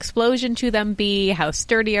of an explosion to them be? How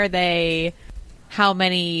sturdy are they? How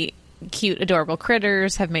many cute, adorable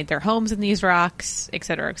critters have made their homes in these rocks, et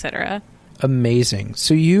cetera, et cetera? Amazing.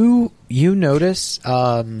 So you notice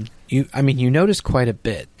you notice quite a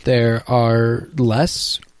bit. There are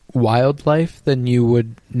less wildlife than you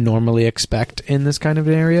would normally expect in this kind of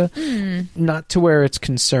an area. Not to where it's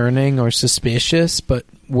concerning or suspicious, but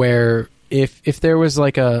where if there was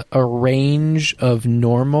like a range of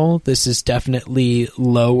normal, this is definitely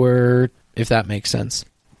lower, if that makes sense.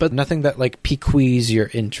 But nothing that like piques your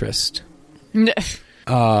interest.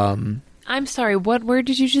 I'm I'm sorry, what word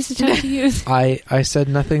did you just attempt to use? I said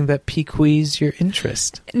nothing that piques your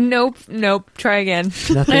interest. Nope. Try again.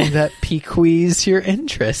 Nothing that piques your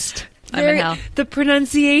interest. I'm in hell. The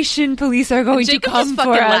pronunciation police are going Jacob to come just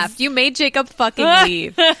fucking for us. left. You made Jacob fucking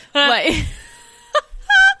leave. Like,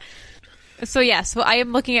 so I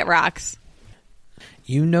am looking at rocks.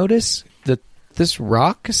 You notice that this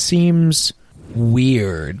rock seems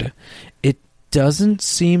weird. It doesn't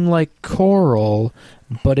seem like coral,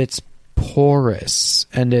 but it's porous,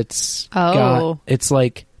 and it's not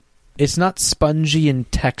spongy in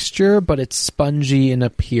texture, but it's spongy in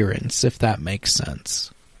appearance, if that makes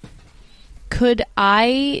sense. Could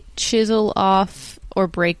I chisel off or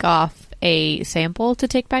break off a sample to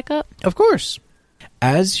take back up? Of course.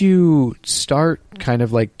 As you start kind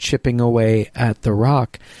of like chipping away at the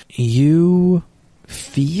rock, you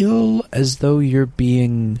feel as though you're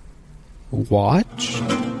being watched.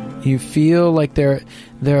 You feel like there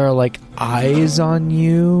are like eyes on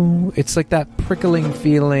you. It's like that prickling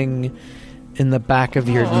feeling in the back of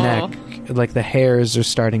your neck, like the hairs are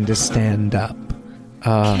starting to stand up.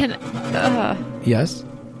 Yes?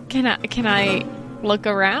 Can I look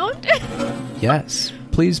around? Yes.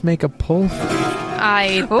 Please make a pull.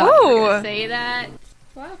 I thought you were gonna say that.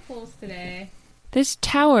 A lot of pulls today. This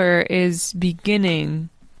tower is beginning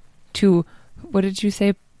to, what did you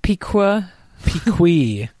say? Pique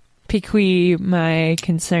my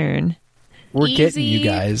concern. We're getting you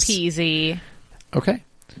guys. Peasy. Okay.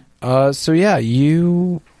 So yeah,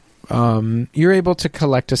 you're able to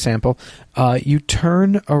collect a sample. You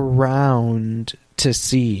turn around to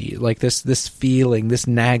see like this feeling, this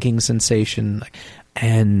nagging sensation,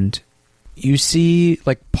 and you see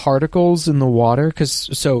like particles in the water.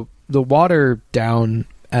 So the water down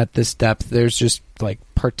at this depth, there's just like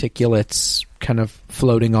particulates kind of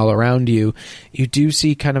floating all around you. You do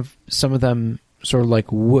see kind of some of them sort of like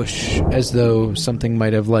whoosh, as though something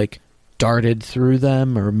might have like darted through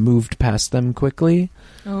them or moved past them quickly.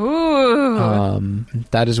 Ooh.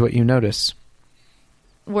 That is what you notice.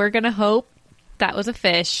 We're gonna hope that was a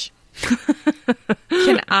fish.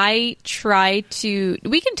 Can I try to...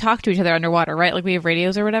 We can talk to each other underwater, right? Like we have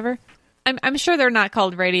radios or whatever? I'm sure they're not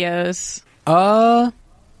called radios. I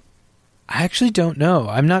actually don't know.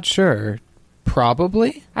 I'm not sure.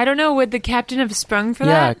 Probably? I don't know. Would the captain have sprung for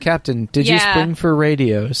that? Yeah, Captain, did you spring for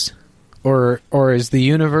radios? Or is the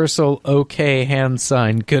universal okay hand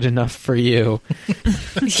sign good enough for you?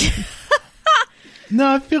 No,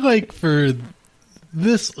 I feel like for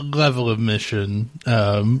this level of mission,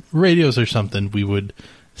 radios are something we would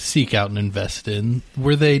seek out and invest in.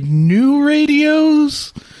 Were they new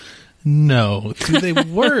radios? No. Do they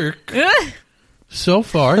work? So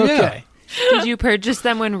far, Okay. yeah. Did you purchase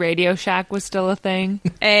them when Radio Shack was still a thing?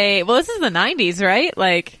 Well, this is the 90s, right?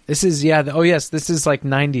 Like, This is, this is like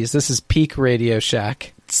 90s. This is peak Radio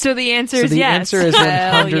Shack. So the answer So is the yes. answer is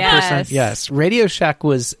 100% yes. yes. Radio Shack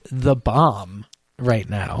was the bomb right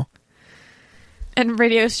now. and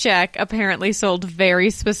Radio Shack apparently sold very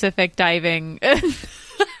specific diving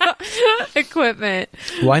equipment.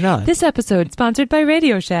 Why not? This episode sponsored by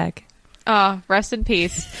Radio Shack. Rest in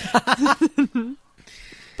peace.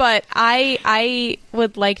 But I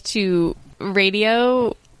would like to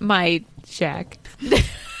radio my Shack.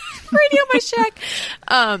 shack.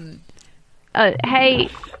 Hey,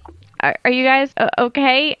 are you guys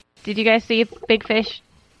okay? Did you guys see a big fish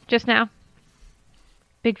just now?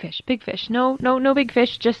 Big fish. No big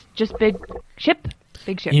fish. Just big ship.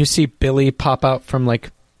 Big ship. You see Billy pop out from like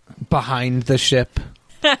behind the ship.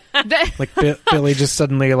 Like Billy just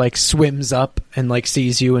suddenly like swims up and like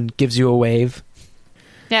sees you and gives you a wave.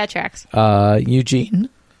 Yeah, it tracks. Eugene,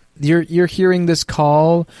 you're hearing this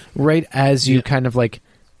call right as you kind of like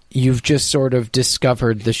you've just sort of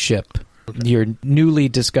discovered the ship, your newly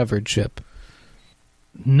discovered ship.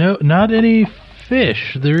 No, not any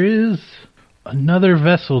fish. There is another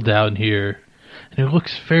vessel down here, and it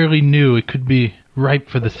looks fairly new. It could be ripe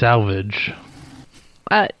for the salvage.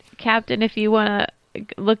 Captain, if you want to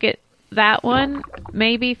look at that one,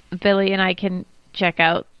 maybe Billy and I can check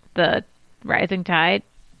out the rising tide.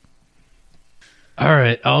 All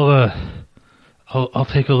right, I'll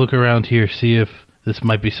take a look around here, see if this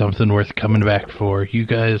might be something worth coming back for. You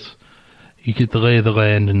guys, you get the lay of the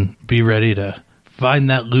land and be ready to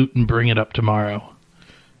find that loot and bring it up tomorrow.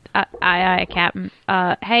 Aye, Captain.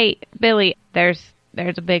 Hey, Billy, there's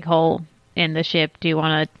a big hole in the ship. Do you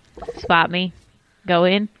want to spot me? Go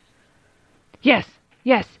in? Yes.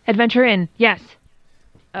 Adventure in. Yes.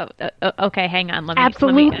 Oh, okay. Hang on.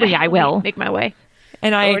 Absolutely, I will. Make my way.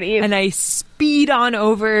 And Over to you. I speed on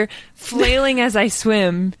over, flailing as I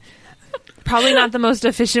swim. Probably not the most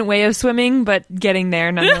efficient way of swimming, but getting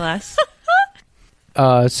there nonetheless.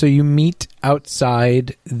 So you meet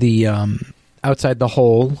outside the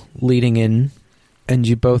hole leading in, and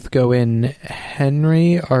you both go in.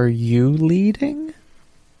 Henry, are you leading?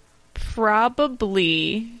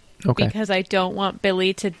 Probably. Okay. Because I don't want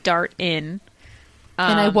Billy to dart in.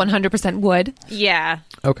 And I 100% would. Yeah.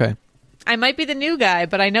 Okay. I might be the new guy,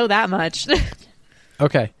 but I know that much.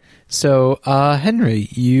 Okay. So, Henry,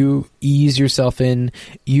 you ease yourself in.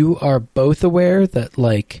 You are both aware that,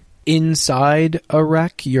 like, inside a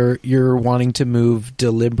wreck, you're wanting to move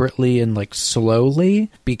deliberately and, like, slowly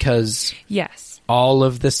because Yes. all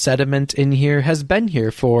of the sediment in here has been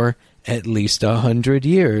here for at least 100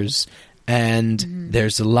 years. And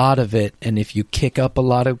there's a lot of it. And if you kick up a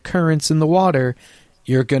lot of currents in the water,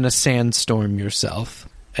 you're going to sandstorm yourself.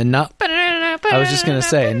 And not, I was just going to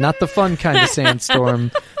say, not the fun kind of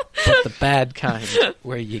sandstorm, but the bad kind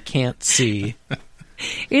where you can't see.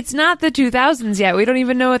 It's not the 2000s yet. We don't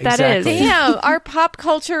even know what that is. Exactly. Damn, our pop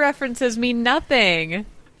culture references mean nothing.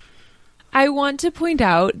 I want to point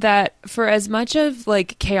out that for as much of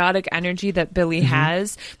like chaotic energy that Billy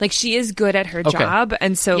has, like she is good at her job,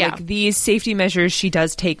 and so Yeah. like these safety measures she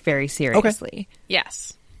does take very seriously.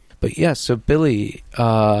 Yes. But yeah, so Billy,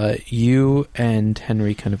 you and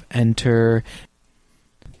Henry kind of enter.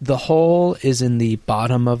 The hole is in the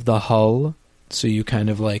bottom of the hull, so you kind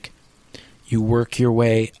of like, you work your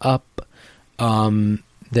way up.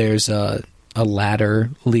 There's a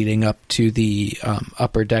ladder leading up to the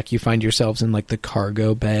upper deck. You find yourselves in like the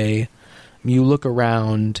cargo bay. You look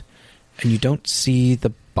around and you don't see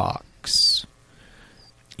the box.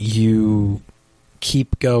 You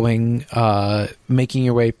keep going, making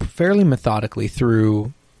your way fairly methodically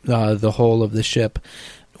through the whole of the ship.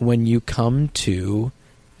 When you come to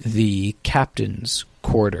the captain's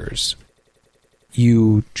quarters,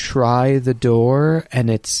 you try the door,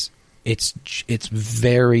 and it's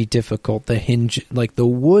very difficult. The hinge, like the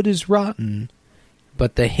wood is rotten,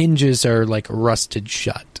 but the hinges are like rusted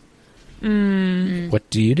shut. What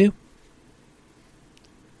do you do?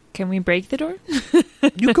 Can we break the door?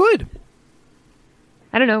 You could.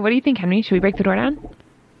 I don't know. What do you think, Henry? Should we break the door down?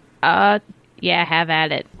 Yeah, have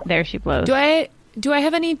at it. There she blows. Do I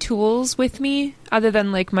have any tools with me other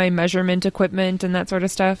than like my measurement equipment and that sort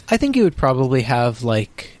of stuff? I think you would probably have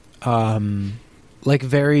like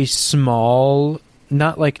very small,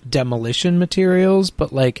 not like demolition materials,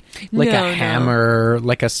 but like No, a hammer,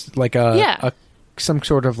 like a Yeah. some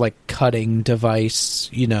sort of like cutting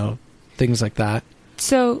device, things like that.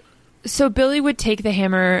 So Billy would take the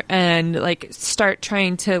hammer and like start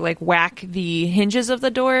trying to like whack the hinges of the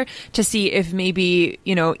door to see if maybe,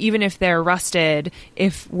 even if they're rusted,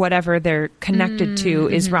 if whatever they're connected to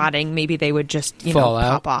is rotting, maybe they would just, Fall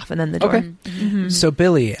out. pop off and then the door. Okay. So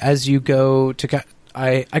Billy, as you go to,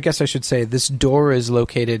 I guess I should say this door is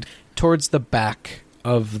located towards the back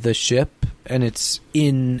of the ship, and it's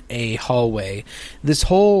in a hallway. This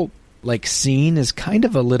whole like scene is kind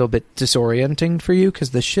of a little bit disorienting for you because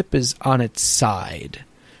the ship is on its side,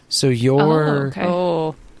 so you're okay.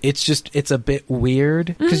 Oh. it's a bit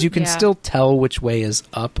weird because you can Yeah. still tell which way is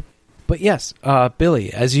up. But yes,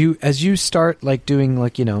 Billy, as you start like doing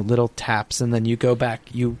like little taps, and then you go back,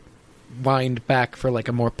 you wind back for like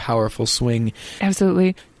a more powerful swing,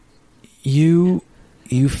 Absolutely. you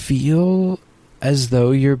feel as though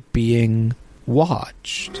you're being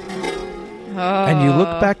watched. And you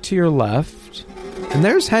look back to your left, and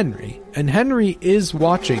there's Henry. And Henry is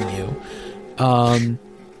watching you.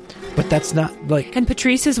 But that's not like... And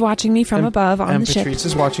Patrice is watching me from above on the ship. And Patrice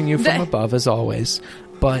is watching you from above, as always.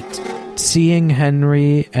 But seeing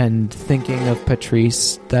Henry and thinking of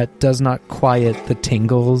Patrice, that does not quiet the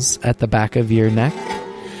tingles at the back of your neck.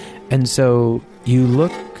 And so you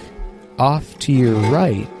look off to your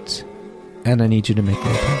right, and I need you to make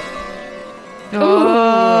me a point.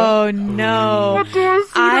 Oh, no.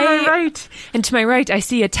 Right. And to my right, I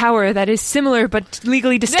see a tower that is similar but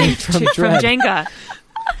legally distinct From from Dread. Jenga.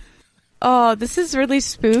 Oh, this is really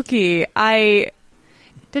spooky. Dun,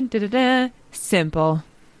 dun, dun, dun. Simple.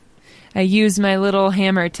 I use my little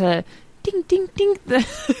hammer to ding, ding, ding.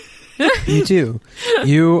 You do.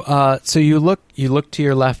 So you look to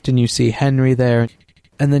your left and you see Henry there,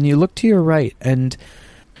 and then you look to your right, and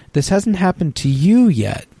this hasn't happened to you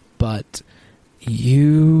yet, but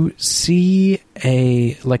you see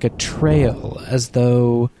a trail, as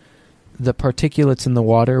though the particulates in the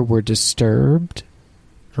water were disturbed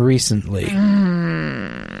recently,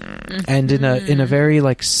 and in a very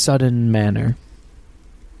like sudden manner.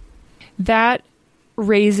 That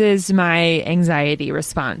raises my anxiety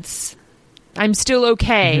response. I'm still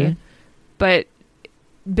okay, but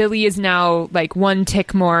Billy is now like one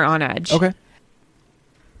tick more on edge. Okay.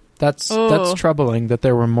 That's Oh. troubling that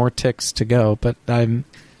there were more ticks to go, but I'm...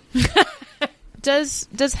 Does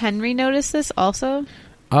Henry notice this also?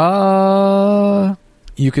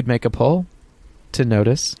 You could make a poll to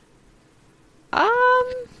notice.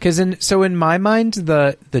 Because in my mind,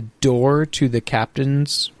 the door to the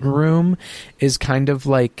captain's room is kind of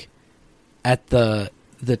like at the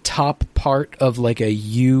top part of like a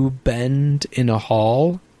U bend in a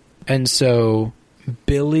hall, and so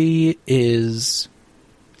Billy is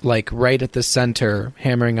like right at the center,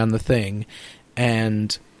 hammering on the thing,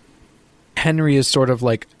 and Henry is sort of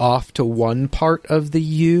like off to one part of the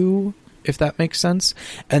U, if that makes sense.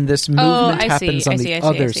 And this movement happens on the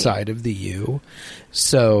other side of the U.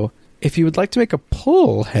 So if you would like to make a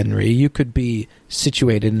pull, Henry, you could be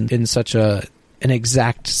situated in such an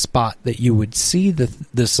exact spot that you would see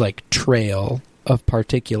this like trail of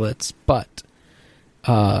particulates. But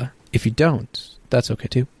if you don't, that's okay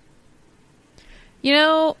too. You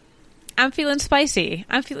know, I'm feeling spicy.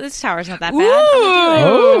 This tower's not that bad.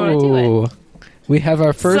 I'm gonna do it. Oh, we have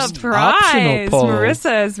our first optional poll.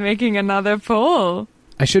 Marissa is making another poll.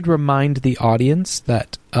 I should remind the audience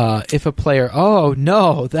that if a player, oh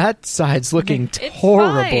no, that side's looking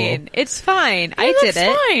horrible. It's fine. I did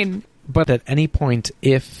it. Fine. But at any point,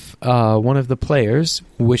 if one of the players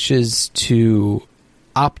wishes to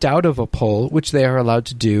opt out of a poll, which they are allowed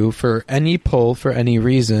to do for any poll for any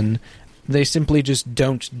reason, they simply just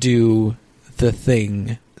don't do the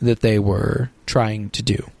thing that they were trying to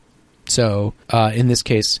do. So, in this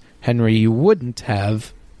case, Henry, you wouldn't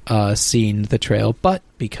have seen the trail, but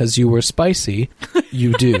because you were spicy,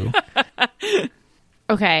 you do.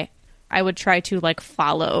 Okay. I would try to, like,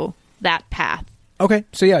 follow that path. Okay,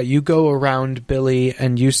 so yeah, you go around Billy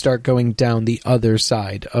and you start going down the other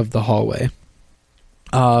side of the hallway.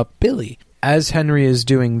 Billy, as Henry is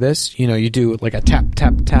doing this, you do like a tap,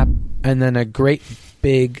 tap, tap, and then a great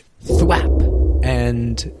big thwap,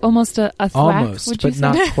 and Almost a thwack, almost, would you but say?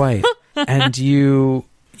 not quite. And you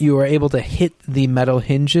are able to hit the metal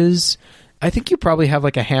hinges. I think you probably have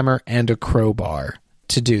like a hammer and a crowbar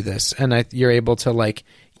to do this, and you're able to like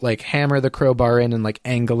hammer the crowbar in and like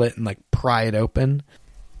angle it and like pry it open.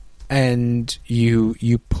 And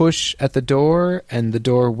you push at the door, and the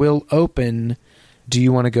door will open. Do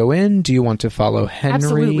you want to go in? Do you want to follow Henry?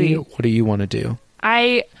 Absolutely. What do you want to do?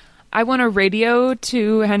 I want to radio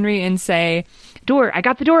to Henry and say, Door, I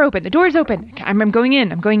got the door open. The door's open. I'm going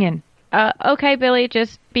in. I'm going in. Okay, Billy,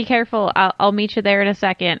 just be careful. I'll meet you there in a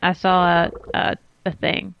second. I saw a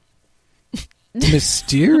thing.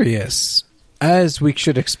 Mysterious, as we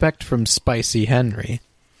should expect from Spicy Henry.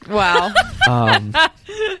 Wow.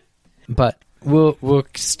 But we'll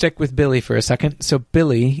stick with Billy for a second. So,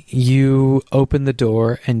 Billy, you open the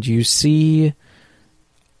door and you see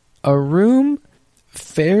a room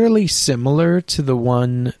fairly similar to the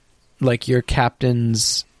one, like your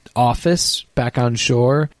captain's office back on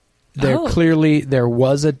shore. There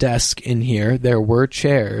was a desk in here, there were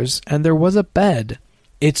chairs, and there was a bed.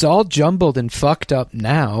 It's all jumbled and fucked up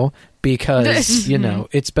now because,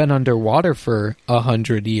 it's been underwater for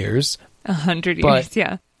 100 years. 100 years, But,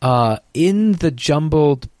 yeah. In the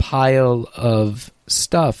jumbled pile of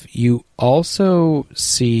stuff, you also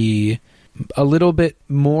see a little bit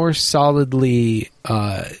more solidly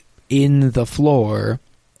in the floor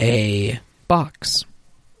a box.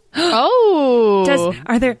 Oh.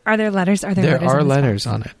 Are there letters? Are there There letters? are on this letters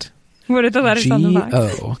box? on it. What are the letters on the box?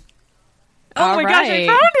 G-O. Oh my gosh, I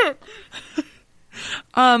All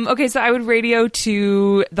found it! Okay, so I would radio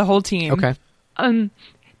to the whole team. Okay.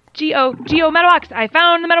 G-O metal box. I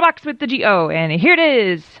found the metal box with the G-O, and here it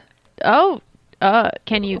is. Oh,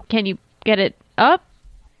 can you get it up?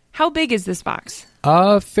 How big is this box?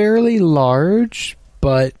 Fairly large,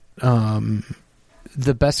 but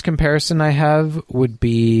the best comparison I have would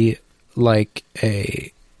be like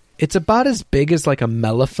it's about as big as like a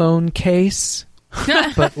mellophone case.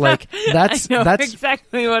 But like that's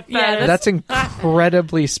exactly what that is. that's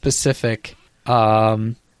incredibly specific.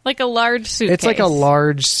 Like a large suitcase. It's like a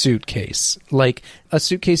large suitcase, like a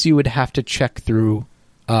suitcase you would have to check through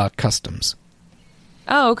customs.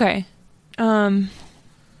 Oh, okay.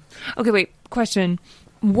 Okay, wait. Question.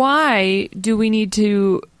 Why do we need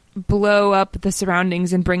to blow up the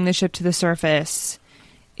surroundings and bring the ship to the surface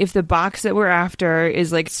if the box that we're after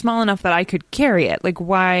is like small enough that I could carry it? Like,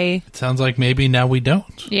 why? It sounds like maybe now we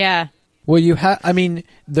don't. Yeah. Well,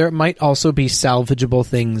 there might also be salvageable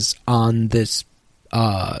things on this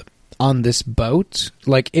boat.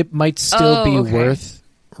 Like, it might still be worth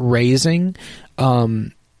raising,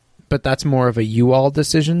 but that's more of a you-all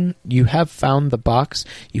decision. You have found the box.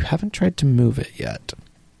 You haven't tried to move it yet.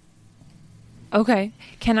 Okay.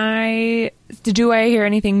 Do I hear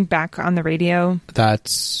anything back on the radio?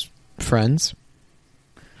 That's friends.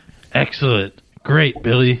 Excellent. Great,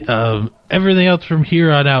 Billy. Everything else from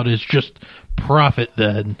here on out is just profit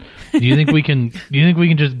then. Do you think we can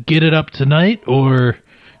just get it up tonight, or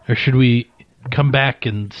should we come back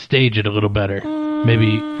and stage it a little better?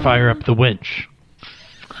 Maybe fire up the winch.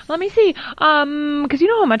 Let me see. Because you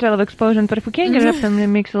know how much I love explosions, but if we can't get it up, then it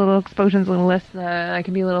makes the little explosions a little less. I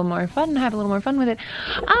can be a little more fun, have a little more fun with it.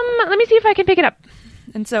 Let me see if I can pick it up.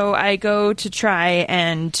 And so I go to try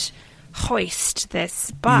and hoist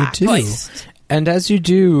this box. You do. And as you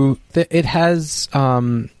do, it has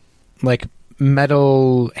like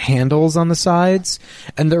metal handles on the sides,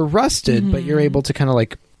 and they're rusted, but you're able to kind of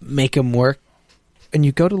like make them work. And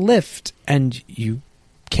you go to lift, and you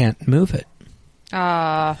can't move it.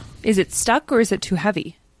 Is it stuck or is it too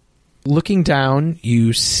heavy? Looking down,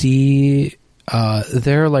 you see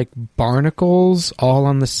there are like barnacles all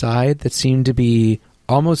on the side that seem to be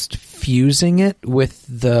almost fusing it with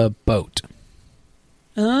the boat.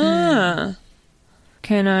 Can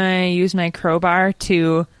I use my crowbar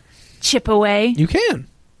to chip away? You can.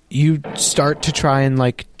 You start to try and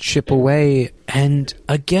like chip away, and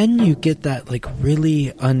again you get that like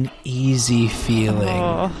really uneasy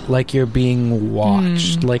feeling, like you're being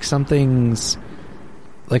watched, like something's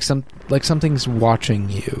watching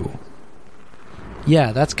you.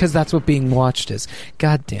 Yeah, that's because that's what being watched is.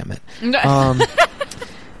 God damn it.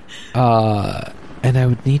 And I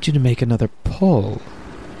would need you to make another pull.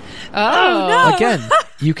 Oh, no.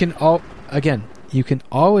 You can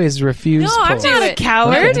always refuse No, pull. I'm not a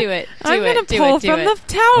coward. Okay. Do it. I'm going to pull from the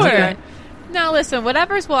tower. Okay. Now, listen,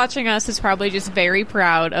 whatever's watching us is probably just very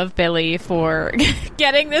proud of Billy for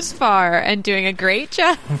getting this far and doing a great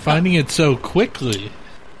job. I'm finding it so quickly.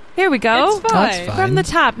 Here we go. It's fine. That's fine. From the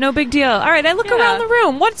top, no big deal. All right, I look Yeah. around the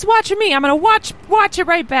room. What's watching me? I'm going to watch it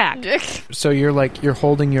right back. So you're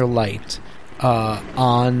holding your light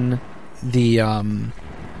on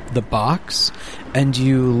the box, and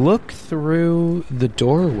you look through the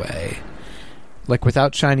doorway, like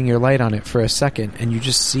without shining your light on it for a second, and you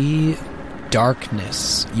just see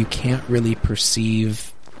darkness. You can't really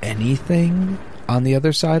perceive anything on the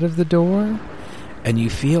other side of the door, and you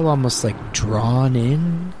feel almost like drawn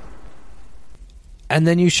in. And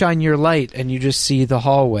then you shine your light, and you just see the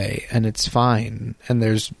hallway, and it's fine, and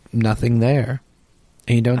there's nothing there,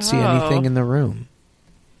 and you don't see anything in the room.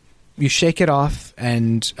 You shake it off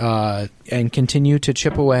and continue to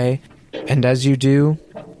chip away, and as you do,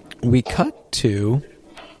 we cut to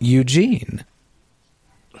Eugene.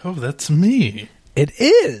 Oh, that's me. It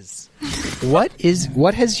is. What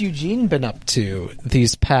has Eugene been up to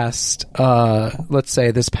these past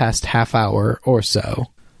this past half hour or so?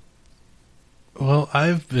 Well,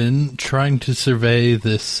 I've been trying to survey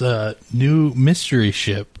this new mystery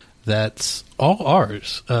ship that's all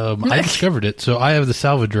ours. I discovered it, so I have the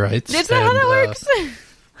salvage rights. Is that how that works?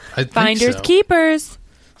 I think Finders so. keepers.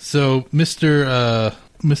 So Mr.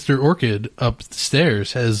 Orchid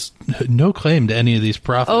upstairs has no claim to any of these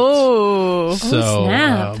profits. Oh. So,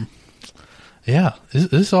 snap. yeah, this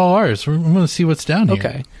is all ours. We're going to see what's down here.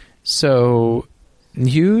 Okay. So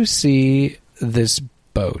you see this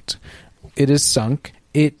boat. It is sunk.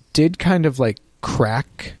 It did kind of like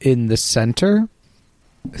crack in the center.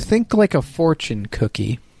 Think like a fortune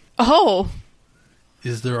cookie. Oh.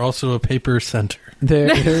 Is there also a paper center?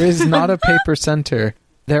 There is not a paper center.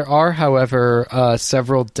 There are, however,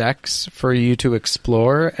 several decks for you to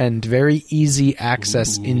explore and very easy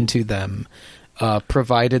access into them,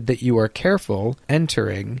 provided that you are careful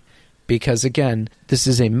entering, because, again, this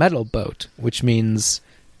is a metal boat, which means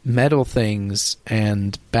metal things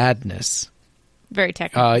and badness. Very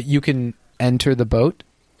technical. You can enter the boat.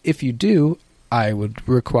 If you do, I would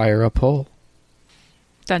require a pull.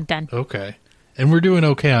 Dun dun. Okay. And we're doing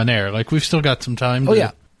okay on air. Like, we've still got some time. Oh,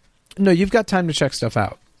 yeah. No, you've got time to check stuff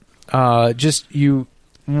out. Just you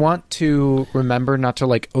want to remember not to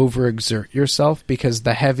like overexert yourself, because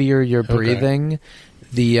the heavier you're breathing,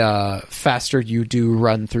 the faster you do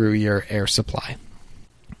run through your air supply.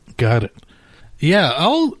 Got it. Yeah,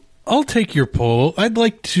 I'll take your poll. I'd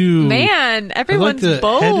like to... Man, everyone's to head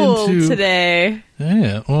bold into- today.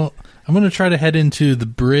 Yeah, well, I'm going to try to head into the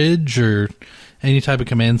bridge or any type of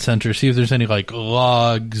command center, see if there's any like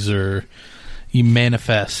logs or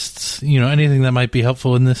manifests, anything that might be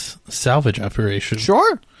helpful in this salvage operation.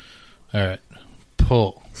 Sure. All right.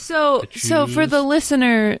 Pull. So for the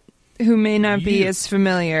listener who may not be You. as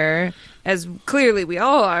familiar, as clearly we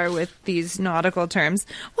all are with these nautical terms,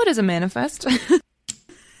 what is a manifest?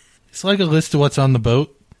 It's like a list of what's on the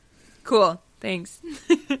boat. Cool. Thanks.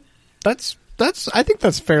 That's I think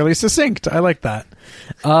that's fairly succinct. I like that.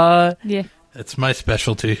 Yeah. That's my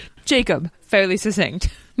specialty. Jacob, fairly succinct.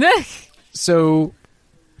 So,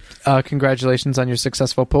 congratulations on your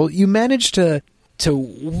successful pull. You managed to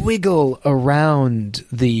wiggle around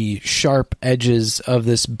the sharp edges of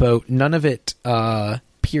this boat. None of it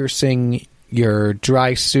piercing your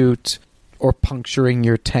dry suit or puncturing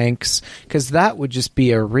your tanks, because that would just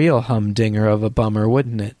be a real humdinger of a bummer,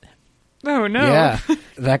 wouldn't it? Oh, no. Yeah,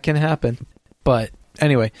 that can happen. But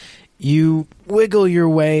anyway, you wiggle your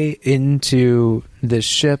way into this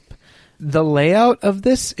ship. The layout of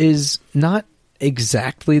this is not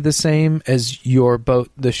exactly the same as your boat,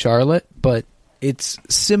 the Charlotte, but it's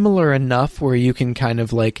similar enough where you can kind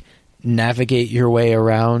of like navigate your way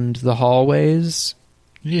around the hallways.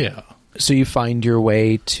 Yeah. So you find your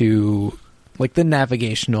way to like the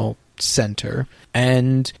navigational center,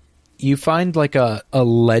 and you find like a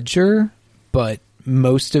ledger, but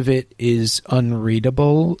most of it is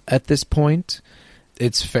unreadable at this point.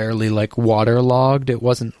 It's fairly like waterlogged. It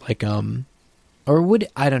wasn't like or would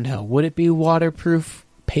I don't know, would it be waterproof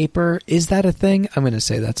paper? Is that a thing? I'm going to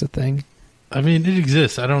say that's a thing. I mean, it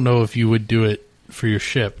exists. I don't know if you would do it for your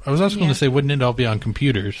ship. I was also going to say, wouldn't it all be on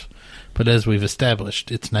computers? But as we've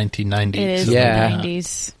established, it's 1990s. It is Yeah. the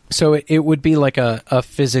 90s. So it would be like a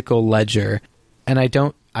physical ledger, and I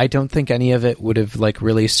don't think any of it would have like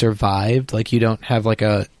really survived. Like you don't have like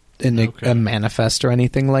a manifest or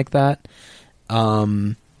anything like that.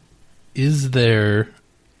 Is there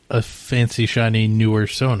a fancy, shiny, newer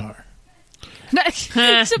sonar?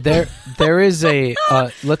 There is a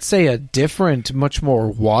let's say a different, much more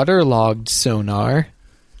waterlogged sonar.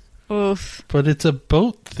 Oof. But it's a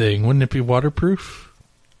boat thing. Wouldn't it be waterproof?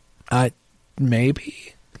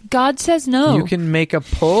 Maybe. God says no. You can make a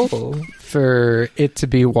pull for it to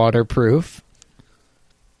be waterproof.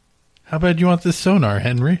 How bad you want this sonar,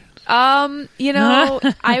 Henry? You know,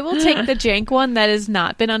 I will take the jank one that has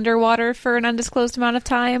not been underwater for an undisclosed amount of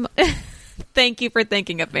time. Thank you for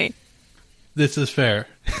thinking of me. This is fair.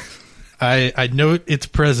 I note its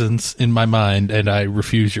presence in my mind, and I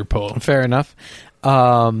refuse your pull. Fair enough.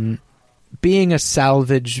 Being a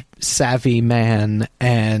salvage savvy man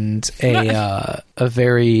and a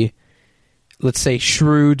very, let's say,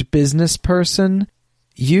 shrewd business person,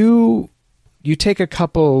 you take a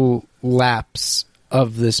couple laps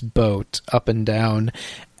of this boat up and down,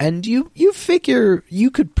 and you figure you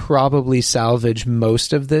could probably salvage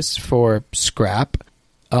most of this for scrap.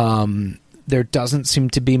 There doesn't seem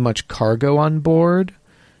to be much cargo on board.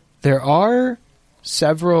 There are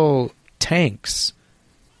several tanks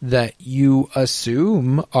that you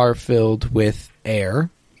assume are filled with air,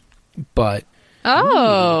 but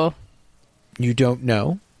you don't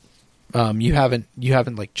know. You haven't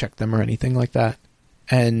like checked them or anything like that,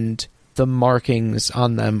 and the markings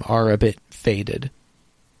on them are a bit faded,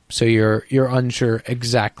 so you're unsure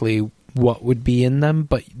exactly what would be in them,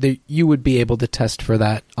 but you would be able to test for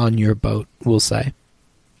that on your boat, we'll say.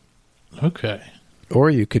 Okay. Or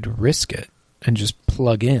you could risk it and just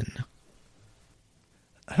plug in.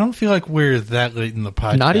 I don't feel like we're that late in the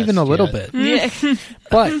podcast. Not even a little yet. bit. Yeah.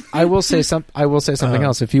 But I will say something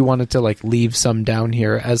else. If you wanted to like leave some down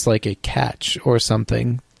here as like a catch or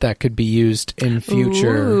something that could be used in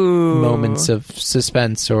future moments of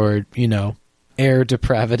suspense or, you know, air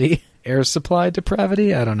depravity, air supply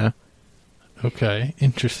depravity, I don't know. Okay,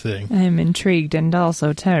 interesting. I'm intrigued and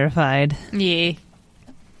also terrified. Yeah.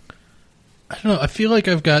 I don't know. I feel like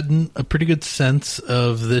I've gotten a pretty good sense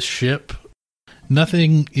of this ship.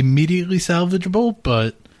 Nothing immediately salvageable,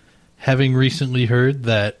 but having recently heard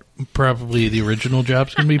that probably the original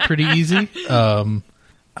job's going to be pretty easy,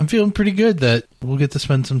 I'm feeling pretty good that we'll get to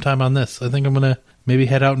spend some time on this. I think I'm going to maybe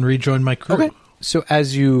head out and rejoin my crew. Okay. So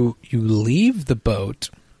as you leave the boat,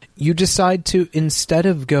 you decide to, instead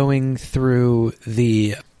of going through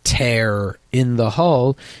the tear in the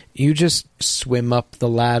hull, you just swim up the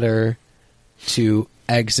ladder to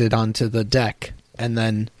exit onto the deck, and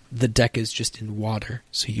then the deck is just in water,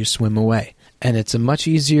 so you swim away. And it's a much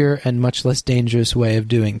easier and much less dangerous way of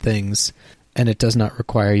doing things, and it does not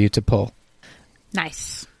require you to pull.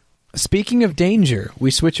 Nice. Speaking of danger,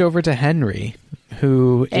 we switch over to Henry,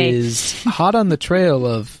 who is hot on the trail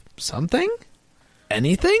of something?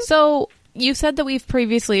 Anything? So you said that we've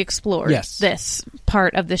previously explored this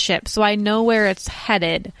part of the ship, so I know where it's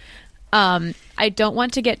headed. I don't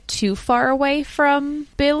want to get too far away from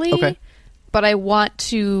Billy, but I want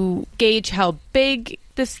to gauge how big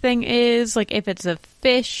this thing is, like if it's a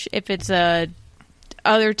fish, if it's a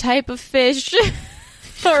other type of fish,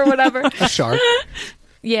 or whatever. A shark.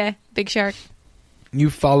 Yeah, big shark. You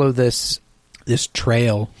follow this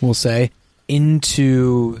trail, we'll say,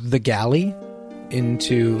 into the galley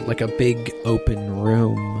into like a big open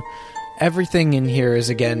room. Everything in here is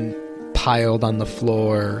again piled on the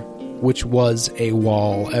floor, which was a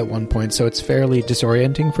wall at one point, so it's fairly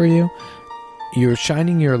disorienting for you. You're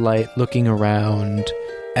shining your light, looking around.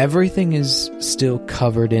 Everything is still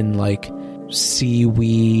covered in like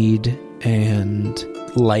seaweed and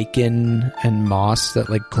lichen and moss that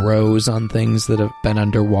like grows on things that have been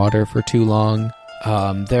underwater for too long.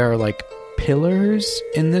 There are like pillars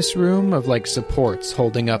in this room of like supports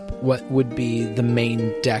holding up what would be the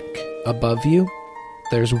main deck above you.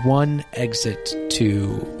 There's one exit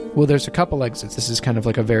to... Well, there's a couple exits. This is kind of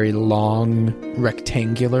like a very long,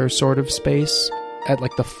 rectangular sort of space. At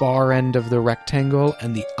like the far end of the rectangle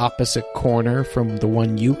and the opposite corner from the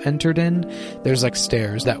one you entered in, there's like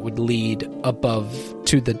stairs that would lead above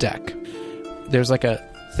to the deck. There's like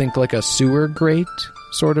think like a sewer grate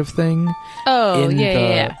sort of thing. Oh,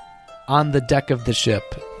 yeah. On the deck of the ship,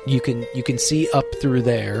 you can see up through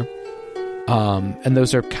there. And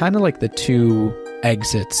those are kind of like the two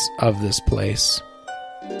exits of this place.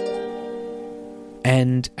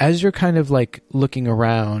 And as you're kind of like looking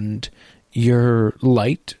around, your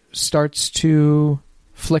light starts to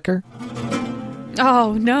flicker.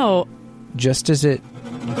 Oh, no. Just as it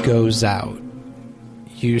goes out,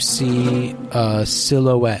 you see a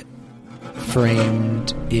silhouette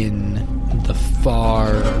framed in the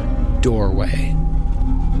far doorway.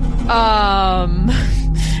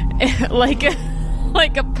 Like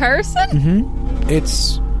a person? Mm-hmm.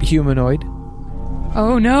 It's humanoid.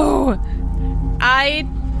 Oh no! I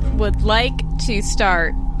would like to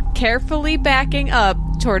start carefully backing up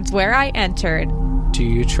towards where I entered. Do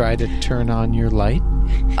you try to turn on your light?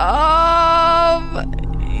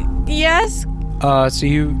 Yes. So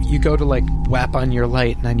you go to like whap on your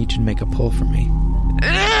light, and I need you to make a pull for me.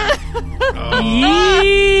 No,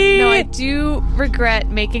 I do regret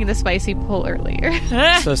making the spicy pull earlier.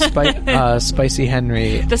 So Spicy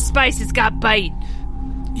Henry, The spice has got bite.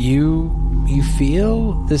 you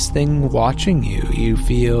feel this thing watching you. You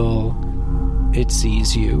feel it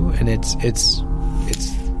sees you, and it's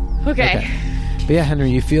Okay. But yeah, Henry,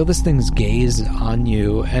 you feel this thing's gaze on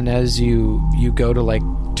you, and as you go to like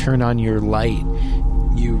turn on your light,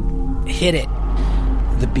 you hit it.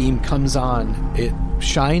 The beam comes on. It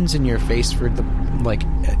shines in your face for the like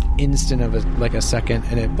instant of a second,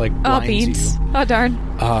 and it like blinds beans. you. Oh, darn.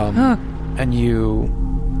 And you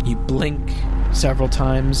blink several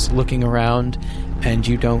times, looking around, and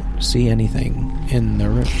you don't see anything in the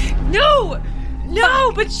room. No!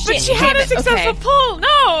 No, but she had a successful pull.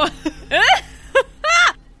 No!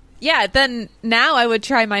 Yeah, then now I would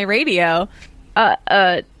try my radio.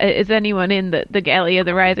 Is anyone in the galley of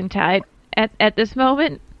the Rising Tide at this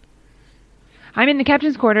moment? I'm in the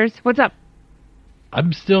captain's quarters. What's up?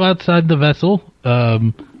 I'm still outside the vessel.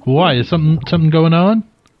 Why? Is something going on?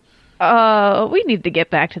 We need to get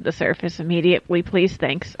back to the surface immediately, please.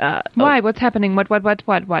 Thanks. Why? What's happening? What?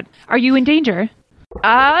 Are you in danger?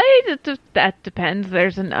 That depends.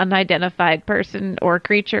 There's an unidentified person or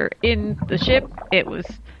creature in the ship. It was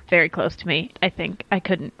very close to me. I think I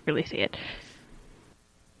couldn't really see it.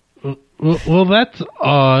 Well, that's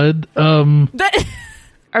odd.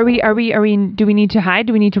 Are we? Do we need to hide?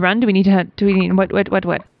 Do we need to run? Do we need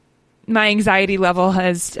what? My anxiety level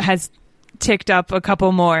has ticked up a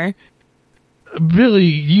couple more. Billy,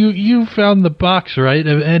 you found the box, right?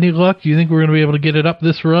 Any luck? Do you think we're going to be able to get it up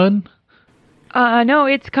this run? No,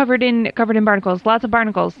 it's covered in barnacles. Lots of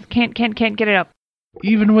barnacles. Can't get it up.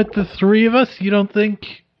 Even with the three of us, you don't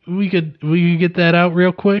think we could get that out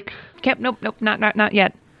real quick? Nope, not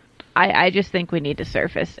yet. I just think we need to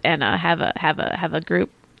surface and have a group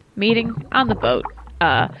meeting on the boat.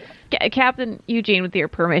 Captain Eugene, with your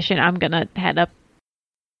permission, I'm gonna head up.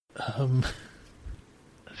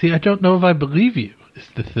 See, I don't know if I believe you. Is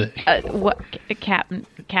the thing. What, Captain?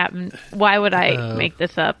 Why would I make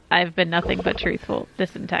this up? I've been nothing but truthful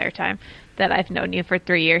this entire time that I've known you for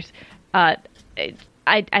 3 years. I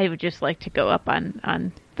would just like to go up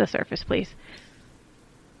on the surface, please.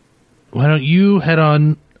 Why don't you head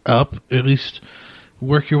on up, at least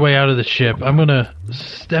work your way out of the ship. I'm going to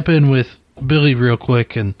step in with Billy real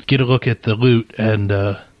quick and get a look at the loot, and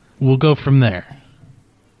we'll go from there.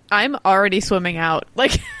 I'm already swimming out.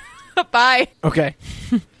 Like, bye. Okay.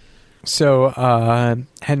 So,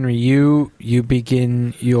 Henry, you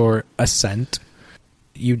begin your ascent.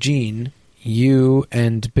 Eugene, you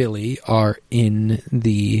and Billy are in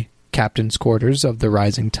the captain's quarters of the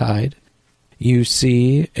Rising Tide. You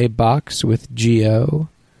see a box with Geo.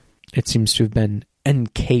 It seems to have been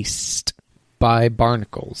encased by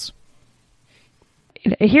barnacles.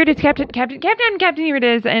 Here it is, Captain, here it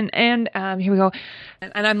is. And here we go.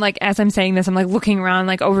 And I'm like, as I'm saying this, I'm like looking around,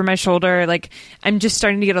 like over my shoulder, like I'm just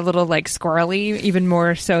starting to get a little like squirrely, even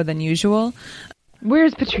more so than usual.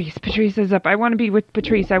 Where's Patrice? Patrice is up. I want to be with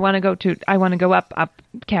Patrice. I want to go up,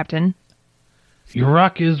 Captain. Your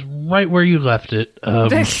rock is right where you left it. I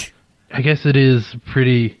guess it is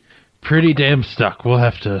pretty damn stuck. We'll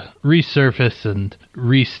have to resurface and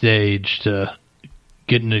restage to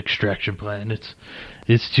get an extraction plan.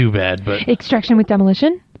 It's too bad, but Extraction with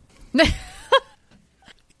demolition?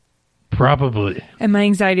 probably. And my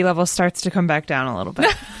anxiety level starts to come back down a little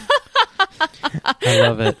bit. I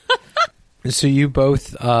love it. So you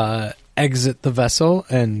both exit the vessel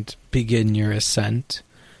and begin your ascent.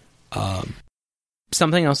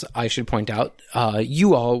 Something else I should point out,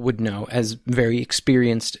 you all would know as very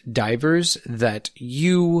experienced divers that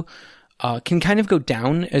you can kind of go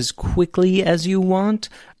down as quickly as you want,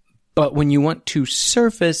 but when you want to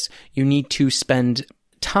surface, you need to spend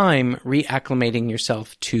time reacclimating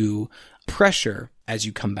yourself to pressure as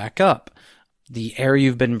you come back up. The air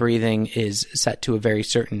you've been breathing is set to a very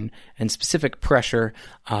certain and specific pressure,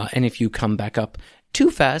 and if you come back up too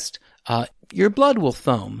fast, your blood will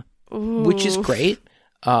foam, which is great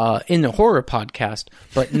in the horror podcast,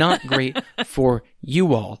 but not great for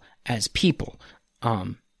you all as people.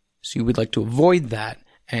 So you would like to avoid that,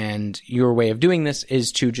 and your way of doing this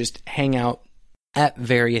is to just hang out at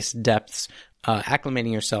various depths,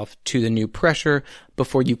 acclimating yourself to the new pressure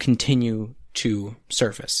before you continue to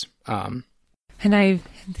surface. And I'm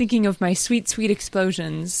thinking of my sweet, sweet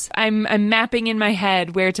explosions. I'm mapping in my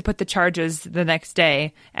head where to put the charges the next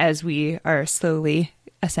day as we are slowly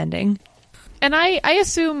ascending. And I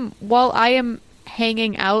assume while I am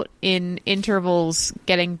hanging out in intervals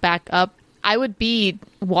getting back up, I would be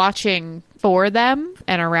watching for them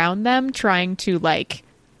and around them, trying to like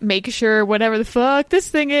make sure whatever the fuck this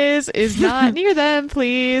thing is not near them,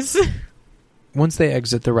 please. Once they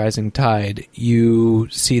exit the rising tide, you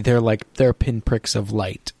see their pinpricks of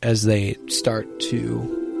light as they start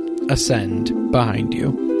to ascend behind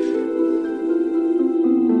you.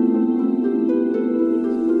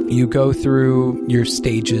 You go through your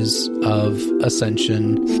stages of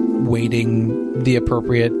ascension, waiting the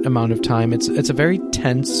appropriate amount of time. It's a very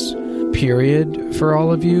tense period for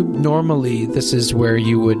all of you. Normally, this is where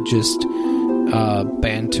you would just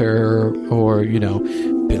banter, or,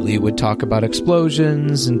 Billy would talk about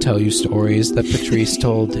explosions and tell you stories that Patrice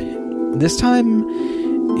told. This time,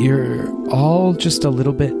 you're all just a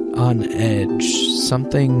little bit on edge.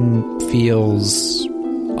 Something feels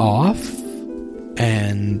off,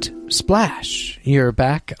 and splash, you're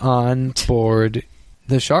back on board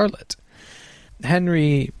the Charlotte.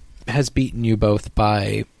 Henry has beaten you both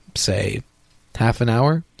by, say, half an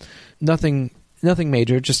hour. Nothing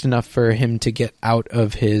major, just enough for him to get out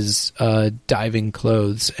of his diving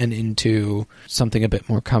clothes and into something a bit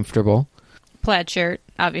more comfortable. Plaid shirt,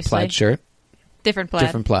 obviously. Plaid shirt. Different plaid.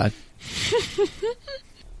 Different plaid.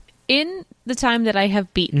 In the time that I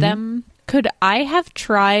have beat them, could I have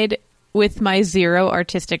tried with my zero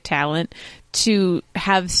artistic talent to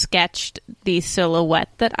have sketched the silhouette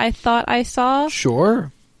that I thought I saw?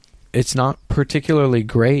 Sure. It's not particularly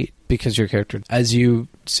great because your character, as you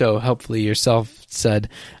so helpfully yourself said,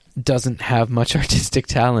 doesn't have much artistic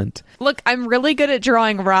talent. Look, I'm really good at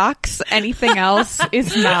drawing rocks. Anything else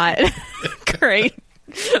is not great.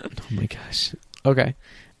 Oh my gosh. Okay.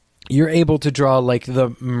 You're able to draw like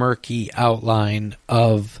the murky outline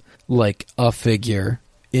of like a figure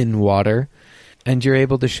in water, and you're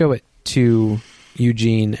able to show it to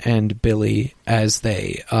Eugene and Billy as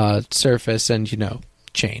they surface and,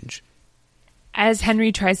 change. As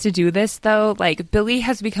Henry tries to do this, though, like, Billy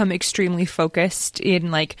has become extremely focused in,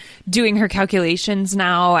 like, doing her calculations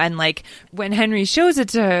now, and, like, when Henry shows it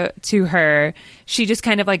to her, she just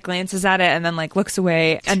kind of, like, glances at it and then, like, looks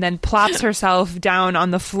away and then plops herself down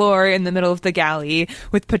on the floor in the middle of the galley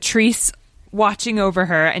with Patrice watching over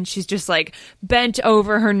her, and she's just like bent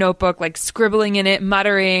over her notebook, like scribbling in it,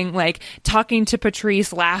 muttering, like talking to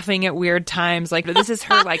Patrice, laughing at weird times. Like, this is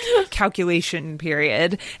her like calculation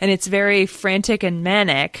period, and it's very frantic and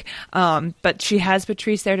manic, but she has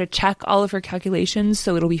Patrice there to check all of her calculations,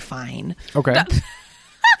 so it'll be fine. Okay.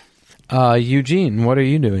 Eugene, what are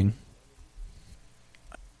you doing?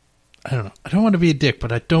 I don't know. I don't want to be a dick,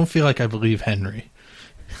 but I don't feel like I believe Henry.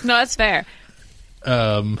 No, that's fair.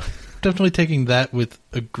 Definitely taking that with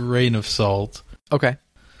a grain of salt. Okay.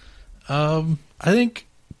 I think,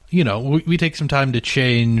 we take some time to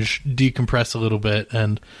change, decompress a little bit,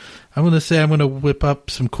 and I'm going to say I'm going to whip up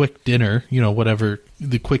some quick dinner, whatever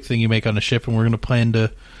the quick thing you make on a ship, and we're going to plan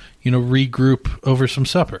to, regroup over some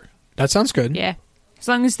supper. That sounds good. Yeah. As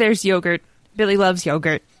long as there's yogurt. Billy loves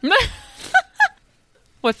yogurt.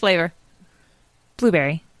 What flavor?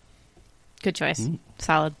 Blueberry. Good choice.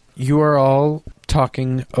 Solid. You are all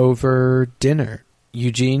talking over dinner.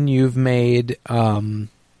 Eugene, you've made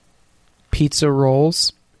pizza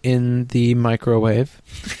rolls in the microwave.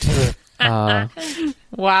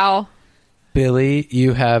 Wow. Billy,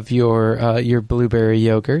 you have your blueberry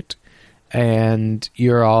yogurt, and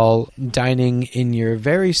you're all dining in your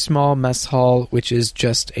very small mess hall, which is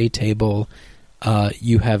just a table.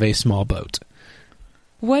 You have a small boat.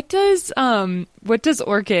 What does Bartholomew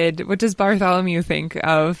think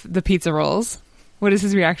of the pizza rolls? What is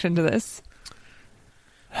his reaction to this?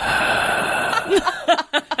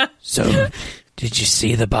 So, did you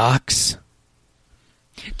see the box?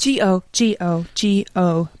 G-O.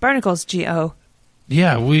 Barnacles, G-O.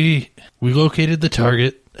 Yeah, we located the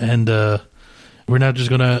target, and we're now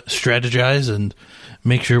just going to strategize and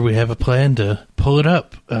make sure we have a plan to pull it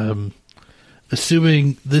up.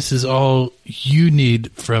 Assuming this is all you need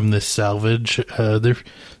from this salvage, there's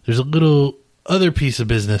a little other piece of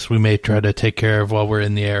business we may try to take care of while we're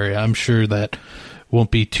in the area. I'm sure that won't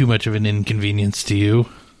be too much of an inconvenience to you.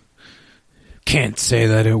 Can't say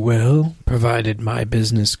that it will, provided my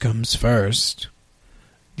business comes first.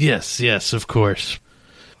 Yes, of course.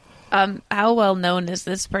 How well known is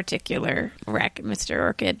this particular wreck, Mr.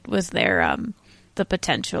 Orchid? Was there the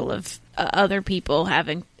potential of other people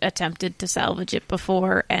having attempted to salvage it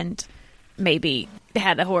before and maybe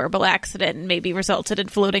had a horrible accident and maybe resulted in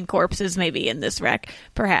floating corpses maybe in this wreck,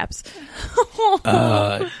 perhaps?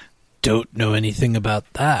 Don't know anything about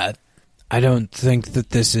that. I don't think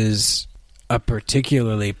that this is a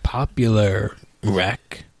particularly popular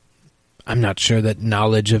wreck. I'm not sure that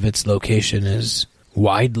knowledge of its location is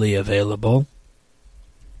widely available.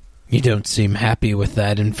 You don't seem happy with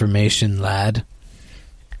that information, lad.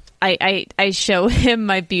 I show him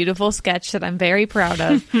my beautiful sketch that I'm very proud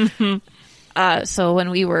of. So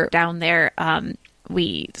when we were down there, I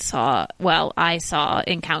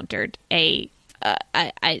encountered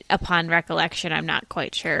upon recollection, I'm not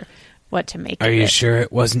quite sure what to make of it. Are you sure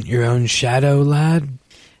it wasn't your own shadow, lad?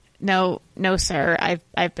 No, sir.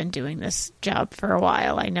 I've been doing this job for a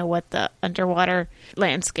while. I know what the underwater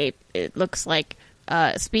landscape it looks like.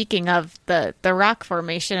 Speaking of the rock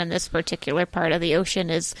formation in this particular part of the ocean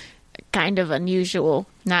is kind of unusual.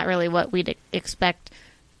 Not really what we'd expect.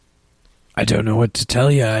 I don't know what to tell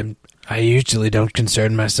you. I usually don't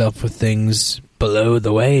concern myself with things below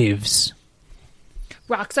the waves.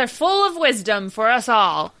 Rocks are full of wisdom for us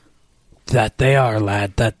all. That they are,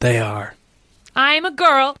 lad, that they are. I'm a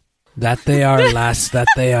girl. That they are, lass, that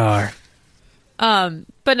they are.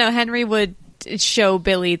 But no, Henry would show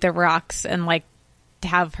Billy the rocks and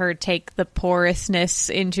have her take the porousness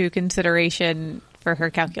into consideration for her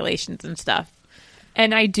calculations and stuff.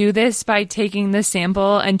 And I do this by taking the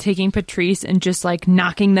sample and taking Patrice and just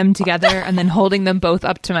knocking them together and then holding them both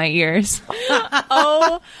up to my ears.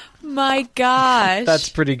 Oh my gosh. That's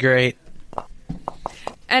pretty great.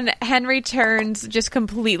 And Henry turns just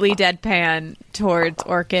completely deadpan towards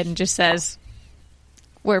Orchid and just says,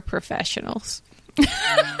 "We're professionals."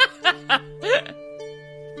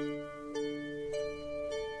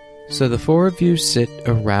 So the four of you sit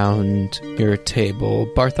around your table,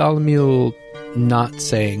 Bartholomew not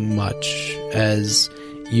saying much as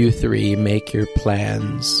you three make your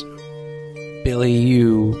plans. Billy,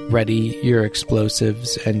 you ready your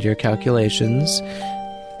explosives and your calculations.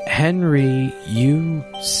 Henry, you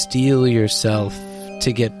steel yourself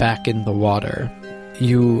to get back in the water.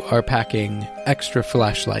 You are packing extra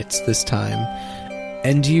flashlights this time.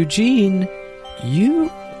 And Eugene, you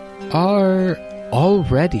are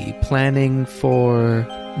already planning for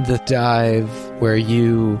the dive where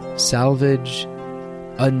you salvage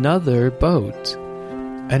another boat.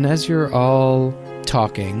 And as you're all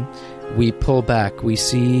talking, we pull back. We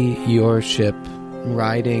see your ship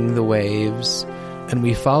riding the waves, and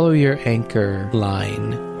we follow your anchor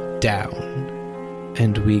line down.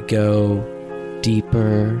 And we go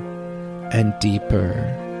deeper and deeper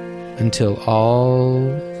until all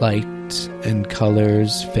light and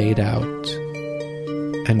colors fade out,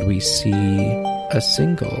 and we see a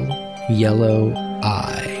single yellow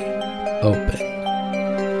eye open.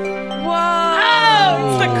 Whoa! Oh,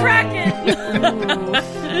 it's the Kraken!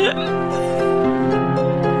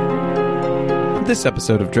 This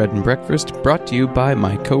episode of Dread and Breakfast brought to you by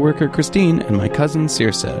my coworker Christine and my cousin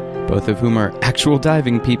Circe, both of whom are actual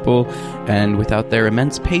diving people, and without their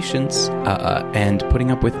immense patience and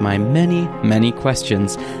putting up with my many, many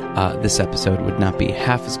questions, this episode would not be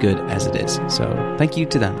half as good as it is. So thank you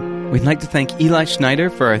to them. We'd like to thank Eli Schneider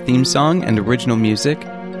for our theme song and original music.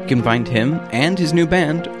 You can find him and his new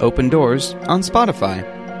band, Open Doors, on Spotify.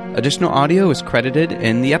 Additional audio is credited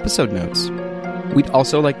in the episode notes. We'd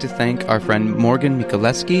also like to thank our friend Morgan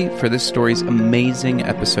Mikuleski for this story's amazing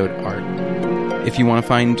episode art. If you want to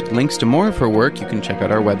find links to more of her work, you can check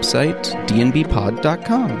out our website,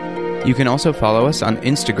 dnbpod.com. You can also follow us on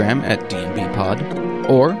Instagram at dnbpod,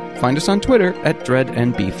 or find us on Twitter at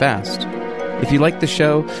dreadandbefast. If you like the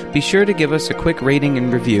show, be sure to give us a quick rating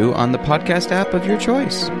and review on the podcast app of your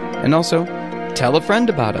choice. And also, tell a friend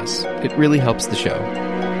about us. It really helps the show.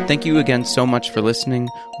 Thank you again so much for listening.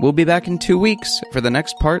 We'll be back in 2 weeks for the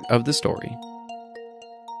next part of the story.